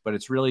right, but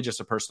it's really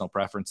just a personal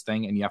preference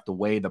thing. And you have to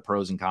weigh the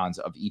pros and cons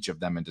of each of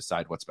them and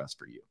decide what's best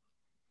for you.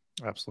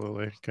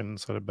 Absolutely. Couldn't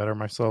have said it better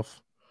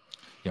myself.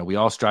 Yeah, we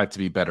all strive to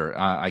be better.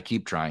 I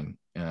keep trying.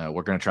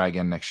 We're going to try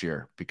again next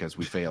year, because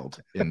we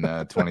failed in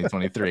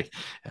 2023.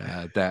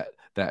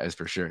 That is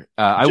for sure.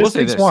 I will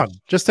say this: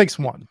 just takes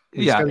one.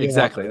 Yeah,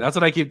 exactly. That's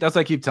what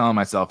I keep telling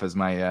myself as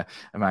my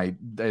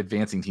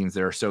advancing teams.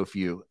 There are so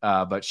few.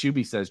 But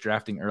Shuby says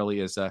drafting early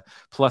is a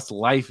plus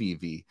life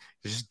EV.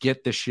 Just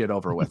get this shit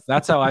over with.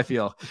 That's how I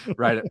feel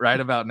right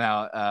about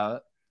now.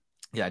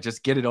 Yeah,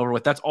 just get it over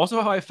with. That's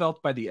also how I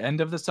felt by the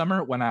end of the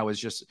summer, when I was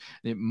just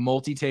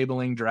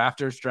multi-tabling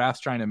drafts,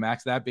 trying to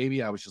max that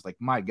baby. I was just like,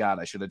 my God,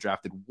 I should have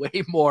drafted way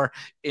more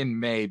in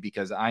May,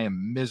 because I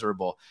am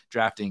miserable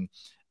drafting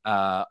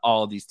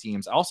all of these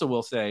teams. I also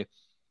will say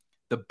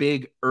the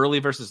big early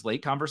versus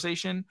late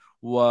conversation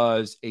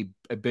was a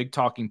big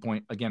talking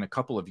point, again, a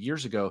couple of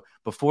years ago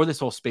before this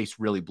whole space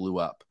really blew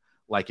up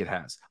like it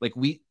has. Like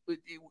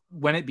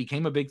when it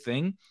became a big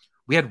thing,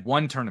 we had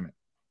one tournament.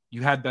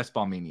 You had Best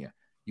Ball Mania.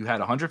 You had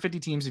 150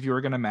 teams if you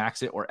were going to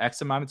max it, or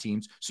X amount of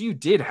teams. So you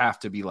did have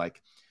to be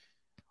like,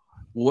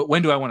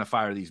 when do I want to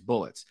fire these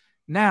bullets?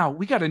 Now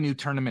we got a new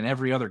tournament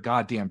every other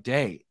goddamn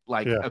day,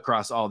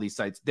 across all these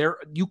sites.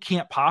 You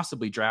can't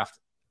possibly draft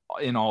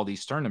in all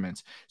these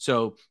tournaments.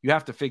 So you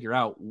have to figure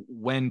out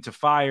when to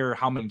fire,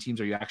 how many teams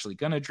are you actually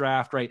going to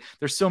draft, right?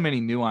 There's so many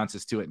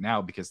nuances to it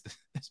now because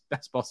this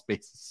best ball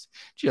space is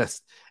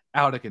just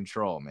out of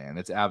control, man.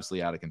 It's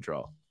absolutely out of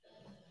control.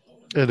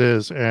 It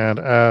is. And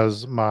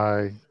as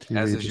my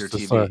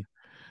TV,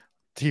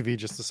 TV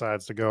just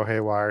decides to go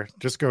haywire,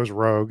 just goes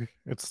rogue.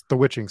 It's the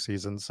witching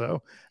season,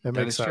 so it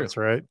makes sense,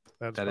 true. Right?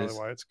 That's probably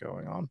why it's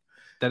going on.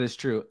 That is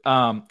true.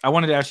 I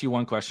wanted to ask you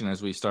one question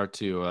as we start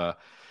to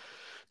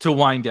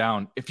wind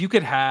down. If you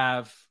could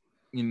have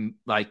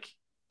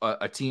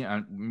a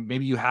team,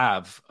 maybe you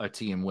have a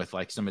team with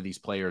like some of these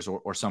players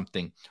or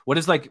something. What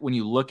is like when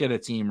you look at a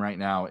team right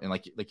now and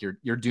like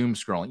you're doom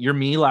scrolling? You're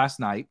me last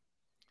night.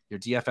 Your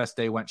DFS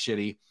day went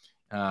shitty.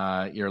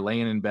 You're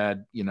laying in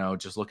bed,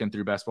 just looking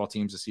through best ball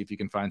teams to see if you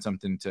can find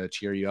something to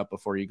cheer you up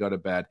before you go to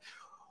bed.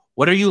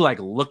 What are you like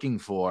looking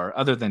for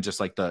other than just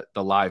like the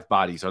live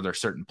bodies? Are there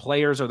certain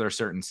players? Are there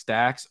certain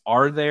stacks?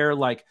 Are there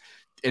like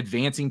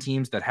advancing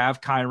teams that have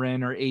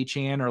Kyren or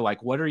Achane, or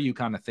like what are you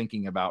kind of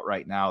thinking about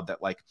right now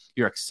that like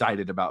you're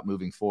excited about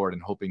moving forward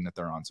and hoping that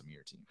they're on some of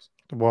your teams?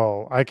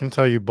 Well, I can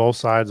tell you both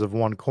sides of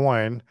one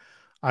coin.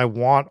 I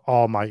want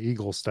all my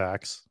Eagle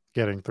stacks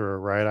getting through,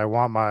 right? I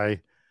want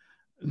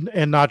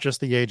and not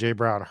just the AJ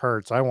Brown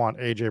Hurts. I want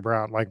AJ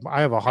Brown. Like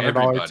I have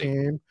 $100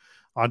 team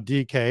on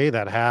DK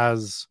that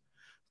has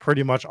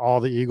pretty much all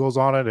the Eagles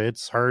on it.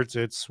 It's Hurts,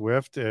 it's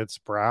Swift, it's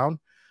Brown.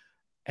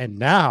 And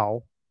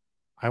now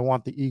I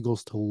want the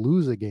Eagles to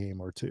lose a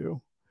game or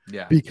two.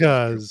 Yeah.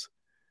 Because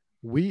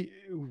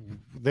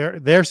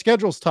their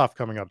schedule's tough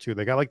coming up too.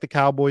 They got like the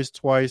Cowboys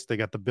twice. They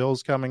got the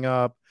Bills coming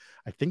up.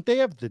 I think they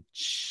have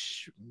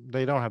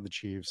they don't have the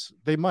Chiefs.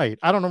 They might.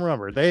 I don't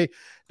remember. They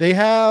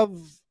have,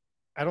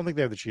 I don't think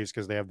they have the Chiefs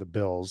because they have the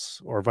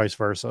Bills or vice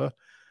versa.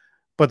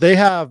 But they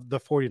have the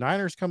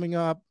 49ers coming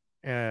up,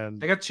 and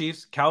they got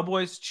Chiefs,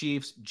 Cowboys,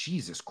 Chiefs.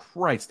 Jesus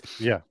Christ.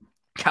 Yeah.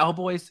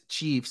 Cowboys,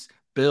 Chiefs,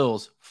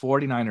 Bills,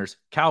 49ers,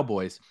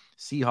 Cowboys,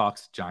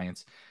 Seahawks,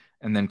 Giants,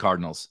 and then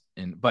Cardinals.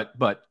 But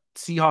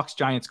Seahawks,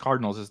 Giants,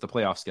 Cardinals is the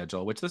playoff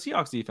schedule, which the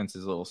Seahawks defense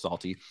is a little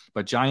salty,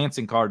 but Giants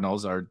and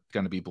Cardinals are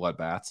going to be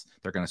bloodbaths.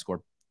 They're going to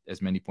score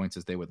as many points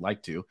as they would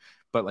like to.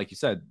 But like you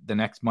said, the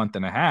next month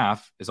and a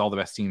half is all the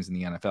best teams in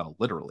the NFL,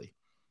 literally.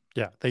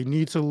 Yeah, they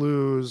need to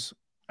lose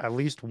at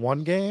least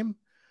one game.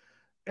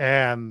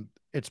 And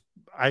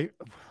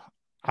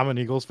I'm an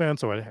Eagles fan,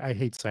 so I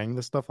hate saying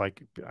this stuff.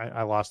 Like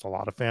I lost a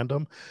lot of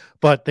fandom,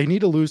 but they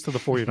need to lose to the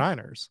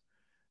 49ers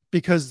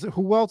because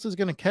who else is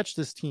going to catch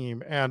this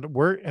team? And then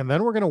we're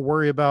going to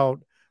worry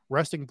about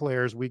resting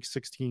players week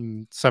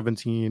 16,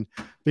 17,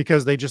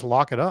 because they just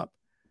lock it up.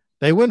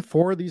 They win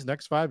 4 of these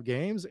next 5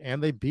 games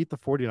and they beat the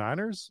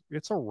 49ers.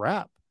 It's a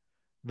wrap.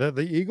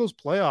 The Eagles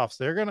playoffs,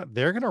 they're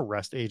gonna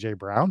rest AJ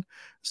Brown.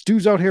 This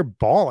dude's out here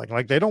balling.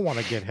 Like they don't want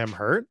to get him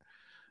hurt.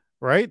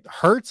 Right?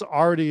 Hurts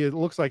already, it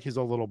looks like he's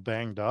a little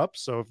banged up.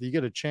 So if you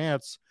get a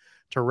chance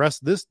to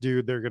rest this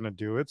dude, they're going to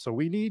do it. So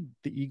we need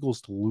the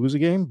Eagles to lose a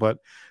game, but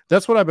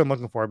that's what I've been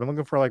looking for. I've been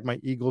looking for like my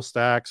Eagle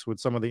stacks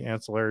with some of the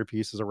ancillary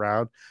pieces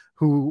around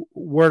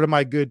where are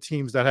my good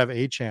teams that have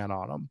Achane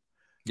on them.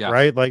 Yeah.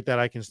 Right? Like that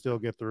I can still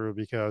get through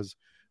because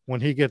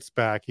when he gets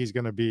back, he's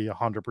going to be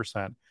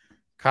 100%.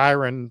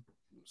 Kyren,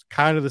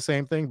 kind of the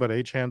same thing, but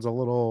Achane's a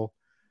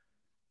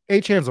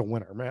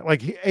winner, man.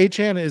 Like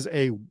Achane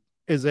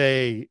is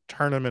a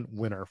tournament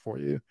winner for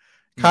you.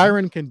 Mm-hmm.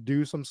 Kyren can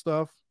do some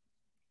stuff.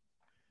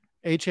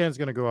 Achane's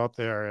going to go out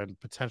there and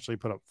potentially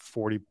put up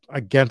 40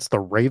 against the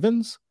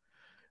Ravens.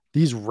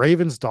 These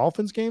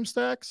Ravens-Dolphins game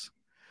stacks.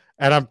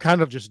 And I'm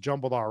kind of just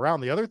jumbled all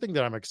around. The other thing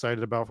that I'm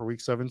excited about for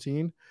week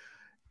 17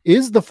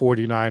 is the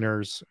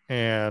 49ers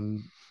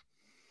and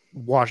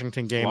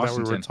Washington game that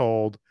we were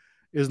told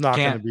is not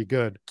going to be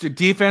good. The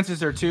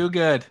defenses are too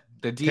good.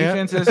 The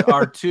defenses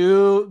are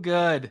too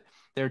good.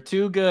 They're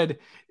too good,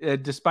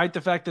 despite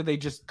the fact that they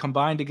just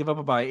combined to give up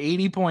about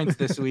 80 points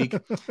this week.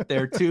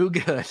 They're too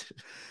good.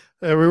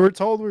 We were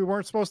told we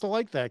weren't supposed to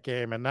like that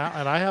game, and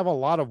I have a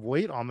lot of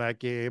weight on that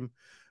game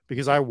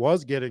because I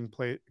was getting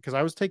played because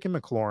I was taking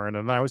McLaurin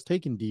and I was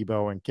taking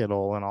Debo and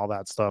Kittle and all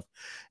that stuff.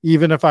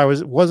 Even if I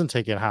wasn't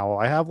taking Howell,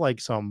 I have like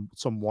some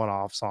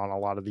one-offs on a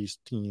lot of these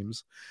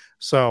teams,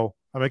 so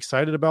I'm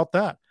excited about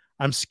that.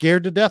 I'm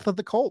scared to death of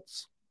the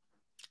Colts.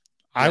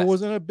 Yes. I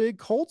wasn't a big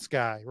Colts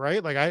guy,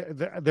 right? Like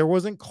there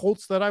wasn't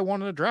Colts that I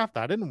wanted to draft.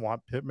 I didn't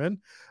want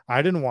Pittman.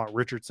 I didn't want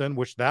Richardson,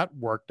 which that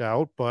worked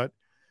out. But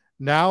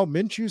Now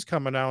Minshew's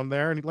coming down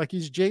there and like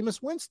he's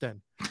Jameis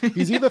Winston.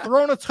 He's either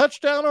throwing a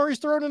touchdown or he's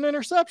throwing an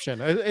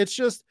interception. It's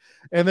just,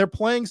 and they're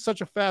playing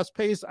such a fast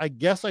pace. I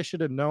guess I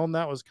should have known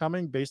that was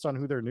coming based on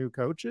who their new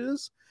coach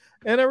is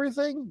and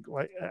everything.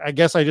 Like, I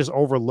guess I just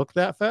overlooked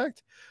that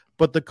fact,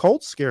 but the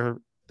Colts scare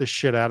the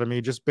shit out of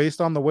me just based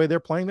on the way they're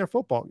playing their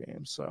football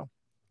games. So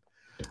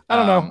I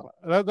don't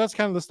know. That's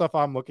kind of the stuff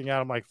I'm looking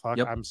at. I'm like, fuck,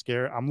 I'm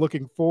scared. I'm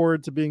looking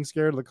forward to being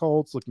scared of the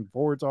Colts, looking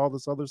forward to all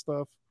this other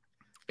stuff.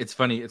 It's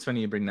funny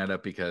you bring that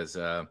up because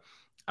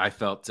I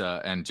felt,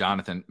 and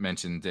Jonathan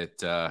mentioned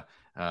that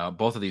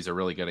both of these are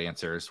really good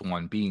answers.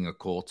 One being a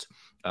Colt,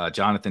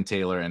 Jonathan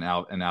Taylor and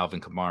Alvin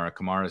Kamara.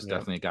 Kamara is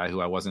definitely a guy who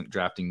I wasn't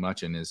drafting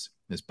much and is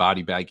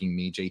body bagging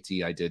me.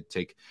 JT, I did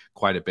take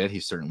quite a bit.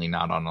 He's certainly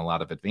not on a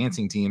lot of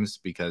advancing teams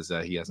because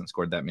he hasn't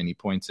scored that many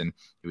points and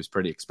he was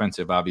pretty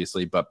expensive,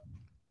 obviously. But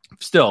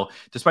still,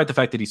 despite the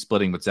fact that he's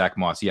splitting with Zach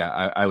Moss,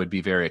 I would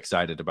be very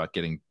excited about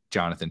getting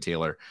Jonathan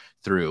Taylor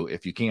through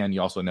if you can.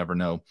 You also never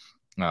know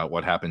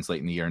what happens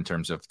late in the year in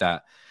terms of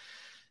that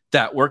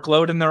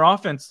workload, and their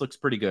offense looks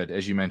pretty good,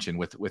 as you mentioned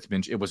with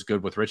Minch. It was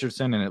good with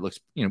Richardson, and it looks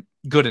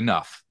good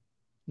enough.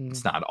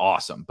 It's not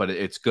awesome, but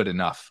it's good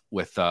enough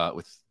with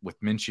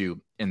Minshew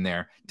in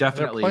there.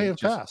 Definitely they're playing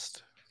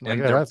fast. Like,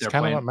 that's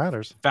kind of what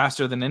matters.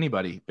 Faster than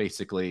anybody,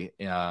 basically,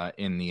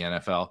 in the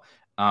NFL.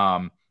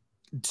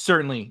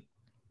 Certainly,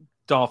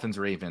 Dolphins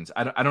Ravens.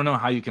 I don't know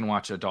how you can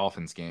watch a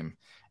Dolphins game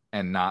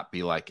and not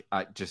be like,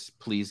 just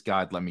please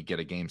God, let me get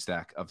a game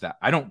stack of that.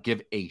 I don't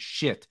give a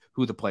shit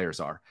who the players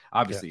are.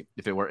 Obviously,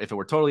 if it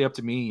were totally up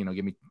to me,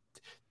 give me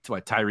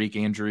Tyreek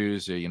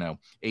Andrews or,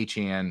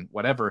 Achane,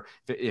 whatever.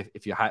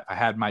 If I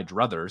had my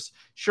druthers,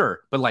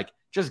 sure. But like,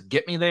 just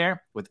get me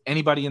there with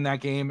anybody in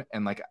that game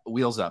and like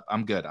wheels up.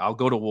 I'm good. I'll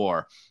go to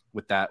war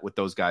with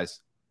those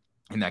guys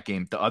in that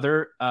game. The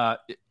other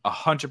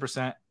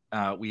 100%,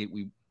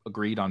 we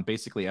agreed on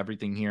basically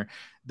everything here.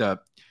 The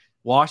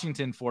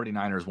Washington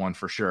 49ers one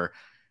for sure.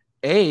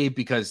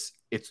 Because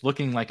it's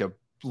looking like a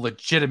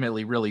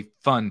legitimately really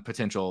fun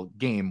potential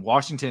game.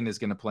 Washington is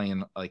going to play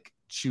in like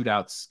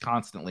shootouts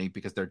constantly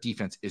because their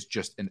defense is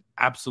just an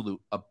absolute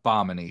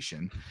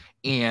abomination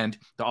and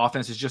the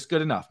offense is just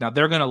good enough. Now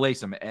they're going to lay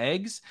some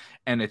eggs,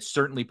 and it's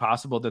certainly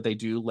possible that they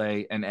do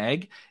lay an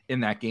egg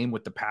in that game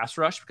with the pass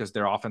rush because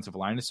their offensive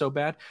line is so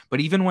bad.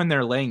 But even when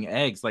they're laying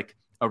eggs, like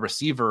a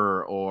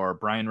receiver or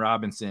Brian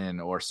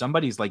Robinson or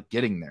somebody's like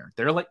getting there.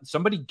 They're like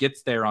somebody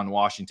gets there on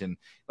Washington.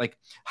 Like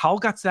Howell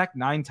got sacked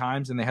 9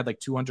 times and they had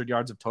like 200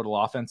 yards of total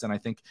offense. And I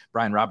think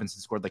Brian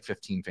Robinson scored like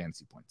 15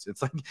 fantasy points.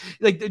 It's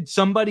like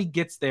somebody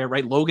gets there,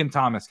 right? Logan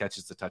Thomas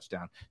catches the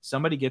touchdown.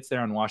 Somebody gets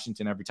there on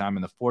Washington every time.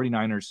 And the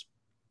 49ers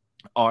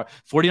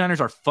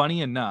are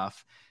funny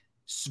enough,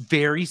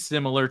 very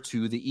similar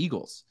to the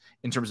Eagles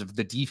in terms of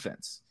the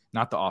defense,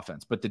 not the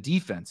offense, but the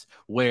defense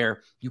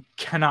where you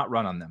cannot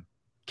run on them.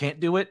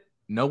 Can't do it.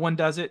 No one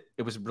does it.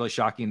 It was really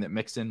shocking that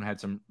Mixon had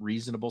some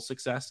reasonable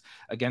success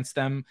against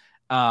them.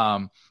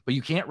 But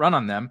you can't run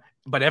on them,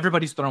 but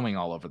everybody's throwing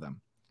all over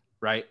them,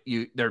 right?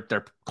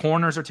 Their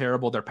corners are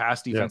terrible. Their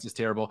pass defense is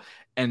terrible.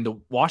 And the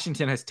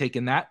Washington has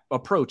taken that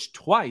approach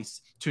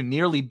twice to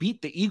nearly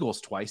beat the Eagles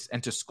twice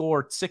and to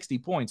score 60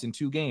 points in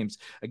 2 games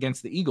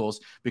against the Eagles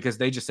because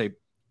they just say,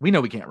 we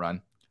know we can't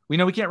run. We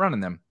know we can't run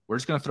on them. We're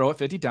just going to throw it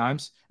 50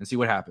 times and see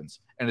what happens.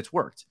 And it's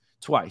worked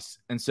twice.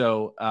 And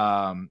so,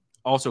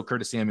 also,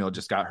 Curtis Samuel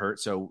just got hurt,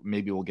 so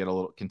maybe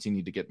we'll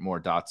continue to get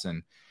more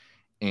Dotson.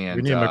 And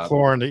we need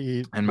McLaurin to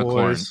eat. And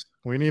boys.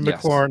 We need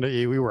McLaurin to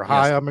eat. We were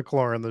high on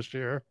McLaurin this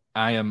year.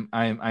 I am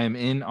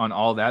in on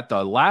all that.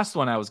 The last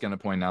one I was going to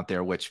point out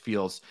there, which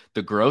feels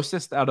the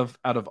grossest out of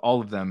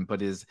all of them,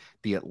 but is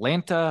the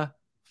Atlanta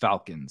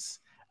Falcons.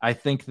 I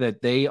think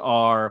that they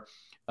are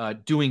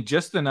doing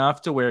just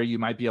enough to where you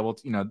might be able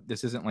to,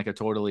 this isn't like a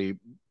totally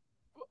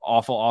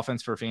awful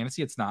offense for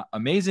fantasy. It's not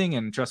amazing.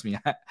 And trust me,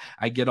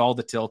 I get all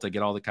the tilt. I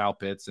get all the Kyle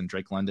Pitts and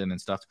Drake London and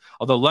stuff.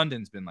 Although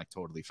London's been like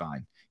totally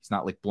fine. He's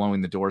not like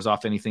blowing the doors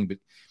off anything, but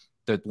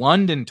the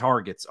London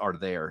targets are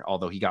there.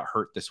 Although he got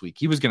hurt this week,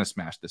 he was going to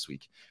smash this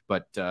week,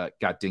 but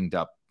got dinged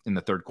up in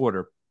the third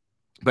quarter.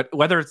 But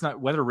whether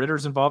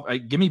Ritter's involved,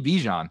 give me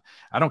Bijan.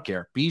 I don't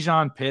care.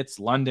 Bijan, Pitts,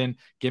 London.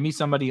 Give me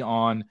somebody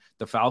on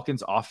the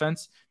Falcons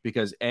offense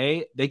because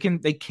they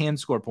can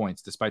score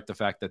points despite the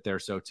fact that they're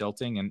so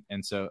tilting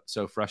and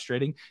so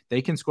frustrating.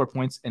 They can score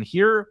points. And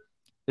here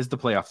is the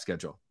playoff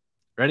schedule.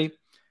 Ready?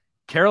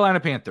 Carolina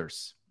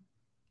Panthers.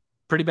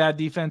 Pretty bad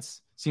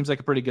defense. Seems like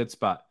a pretty good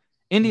spot.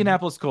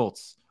 Indianapolis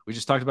Colts. We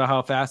just talked about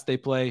how fast they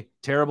play.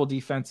 Terrible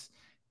defense.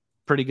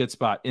 Pretty good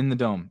spot in the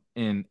dome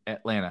in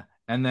Atlanta.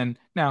 And then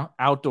now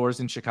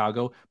outdoors in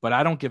Chicago, but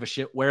I don't give a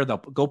shit where they'll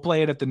go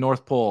play it at the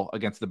North Pole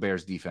against the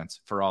Bears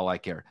defense for all I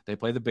care. They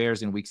play the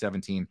Bears in week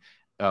 17.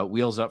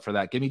 Wheels up for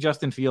that. Give me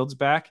Justin Fields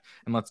back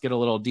and let's get a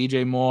little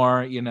DJ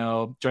Moore,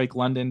 Drake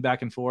London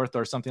back and forth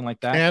or something like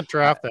that. Can't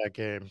draft that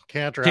game.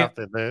 Can't draft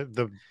it.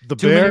 The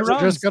Bears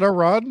are just going to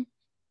run.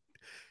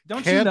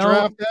 Don't Can't you know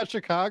draft that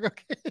Chicago?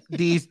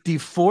 the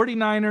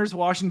 49ers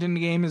Washington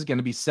game is going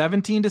to be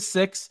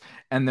 17-6,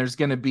 and there's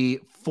going to be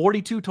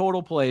 42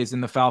 total plays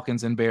in the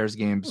Falcons and Bears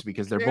games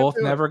because they're both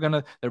never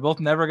gonna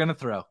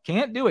throw.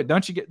 Can't do it.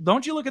 Don't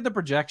you look at the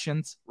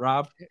projections,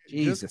 Rob?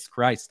 Jesus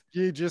Christ.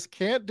 You just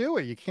can't do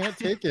it. You can't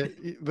take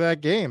it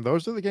that game.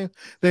 Those are the games.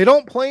 They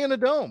don't play in a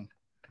dome.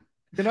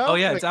 You know? Oh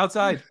yeah, it's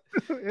outside.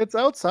 It's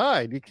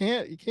outside. You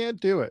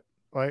can't do it.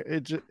 Like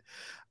it just,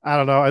 I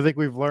don't know. I think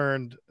we've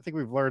learned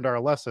our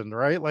lesson,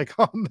 right? Like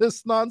on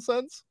this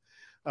nonsense.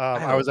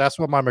 I was asked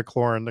what my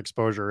McLaurin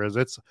exposure is.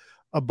 It's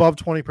above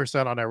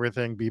 20% on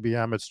everything.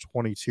 BBM, it's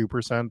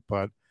 22%,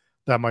 but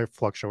that might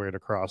fluctuate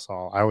across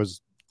all. I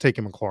was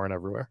taking McLaurin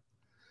everywhere.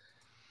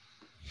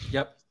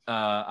 Yep.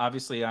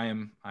 Obviously I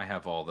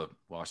have all the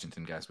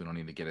Washington guys. We don't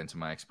need to get into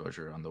my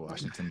exposure on the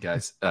Washington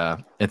guys.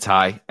 It's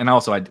high. And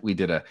also we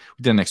did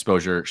an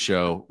exposure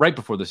show right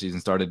before the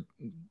season started.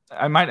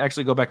 I might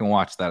actually go back and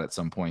watch that at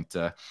some point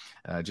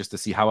just to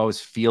see how I was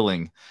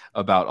feeling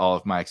about all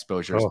of my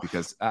exposures,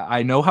 because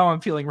I know how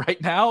I'm feeling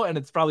right now, and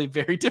it's probably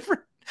very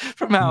different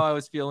from how I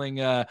was feeling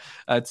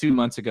 2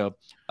 months ago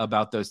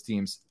about those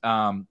teams.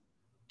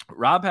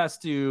 Rob has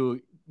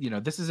to,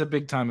 this is a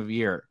big time of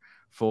year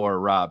for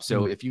Rob.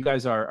 So if you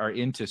guys are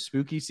into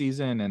spooky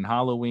season and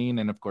Halloween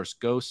and of course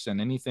ghosts and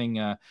anything,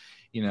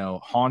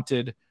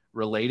 haunted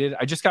related,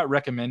 I just got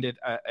recommended.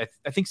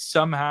 I think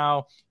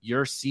somehow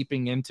you're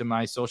seeping into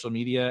my social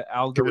media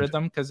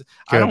algorithm because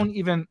I don't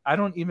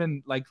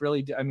even like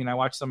really. I mean, I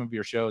watch some of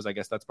your shows. I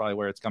guess that's probably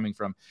where it's coming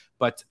from.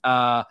 But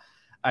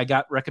I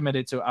got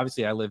recommended. So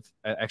obviously, I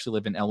actually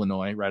live in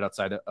Illinois, right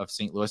outside of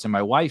St. Louis, and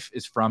my wife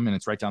is from, and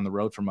it's right down the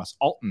road from us,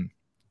 Alton,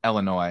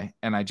 Illinois.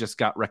 And I just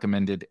got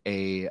recommended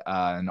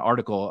an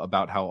article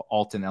about how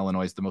Alton,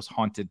 Illinois is the most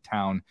haunted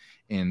town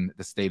in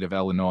the state of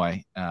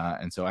Illinois.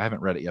 And so I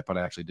haven't read it yet, but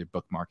I actually did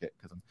bookmark it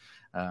because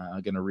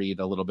I'm going to read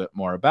a little bit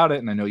more about it.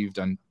 And I know you've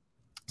done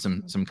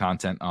some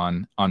content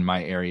on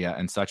my area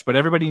and such, but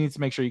everybody needs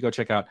to make sure you go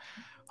check out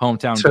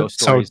Hometown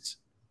Ghost Stories.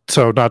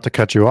 So not to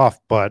cut you off,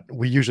 but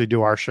we usually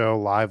do our show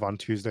live on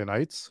Tuesday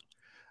nights.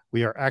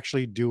 We are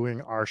actually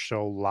doing our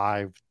show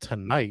live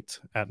tonight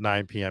at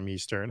 9 p.m.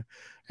 Eastern.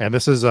 And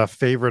this is a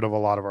favorite of a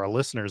lot of our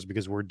listeners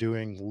because we're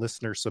doing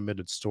listener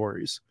submitted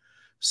stories.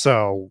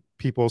 So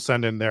people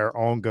send in their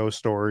own ghost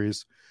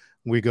stories.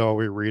 We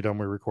read them,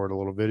 we record a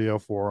little video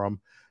for them,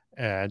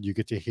 and you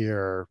get to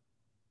hear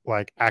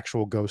like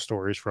actual ghost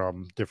stories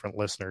from different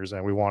listeners.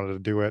 And we wanted to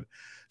do it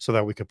so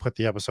that we could put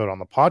the episode on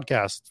the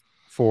podcast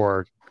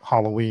for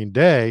Halloween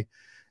day.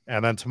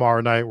 And then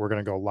tomorrow night, we're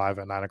going to go live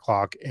at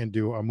 9:00 and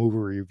do a movie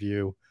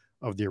review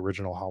of the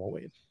original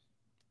Halloween.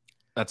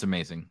 That's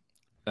amazing.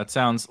 That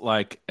sounds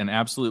like an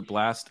absolute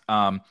blast.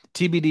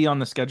 TBD on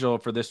the schedule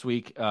for this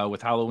week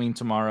with Halloween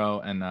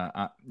tomorrow. And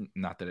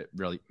not that it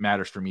really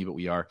matters for me, but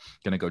we are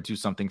going to go do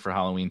something for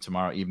Halloween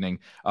tomorrow evening.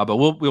 But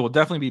we will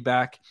definitely be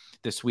back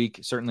this week.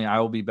 Certainly I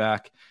will be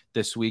back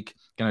this week.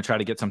 Going to try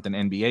to get something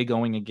NBA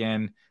going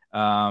again.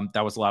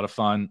 That was a lot of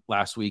fun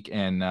last week,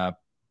 and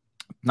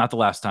not the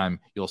last time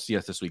you'll see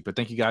us this week. But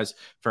thank you guys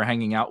for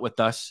hanging out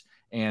with us,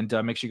 and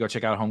make sure you go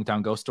check out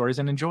Hometown Ghost Stories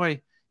and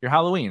enjoy your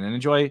Halloween and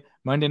enjoy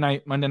Monday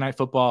night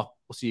football.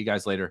 We'll see you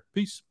guys later.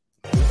 Peace.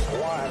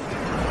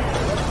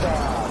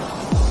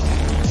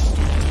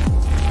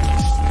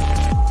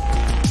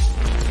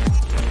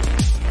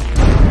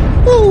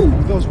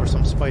 Woo! Those were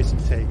some spicy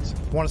takes.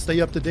 Want to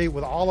stay up to date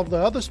with all of the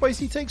other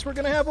spicy takes we're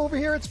going to have over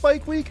here at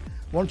Spike Week?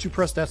 Why don't you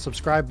press that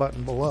subscribe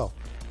button below?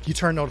 You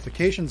turn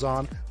notifications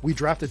on, we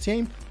draft a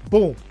team,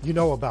 boom, you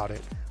know about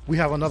it. We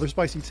have another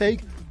spicy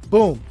take,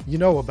 boom, you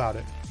know about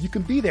it. You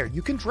can be there.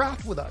 You can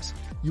draft with us.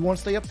 You want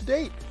to stay up to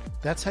date?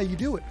 That's how you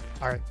do it.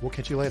 All right, we'll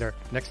catch you later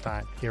next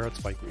time here at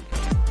Spike Week.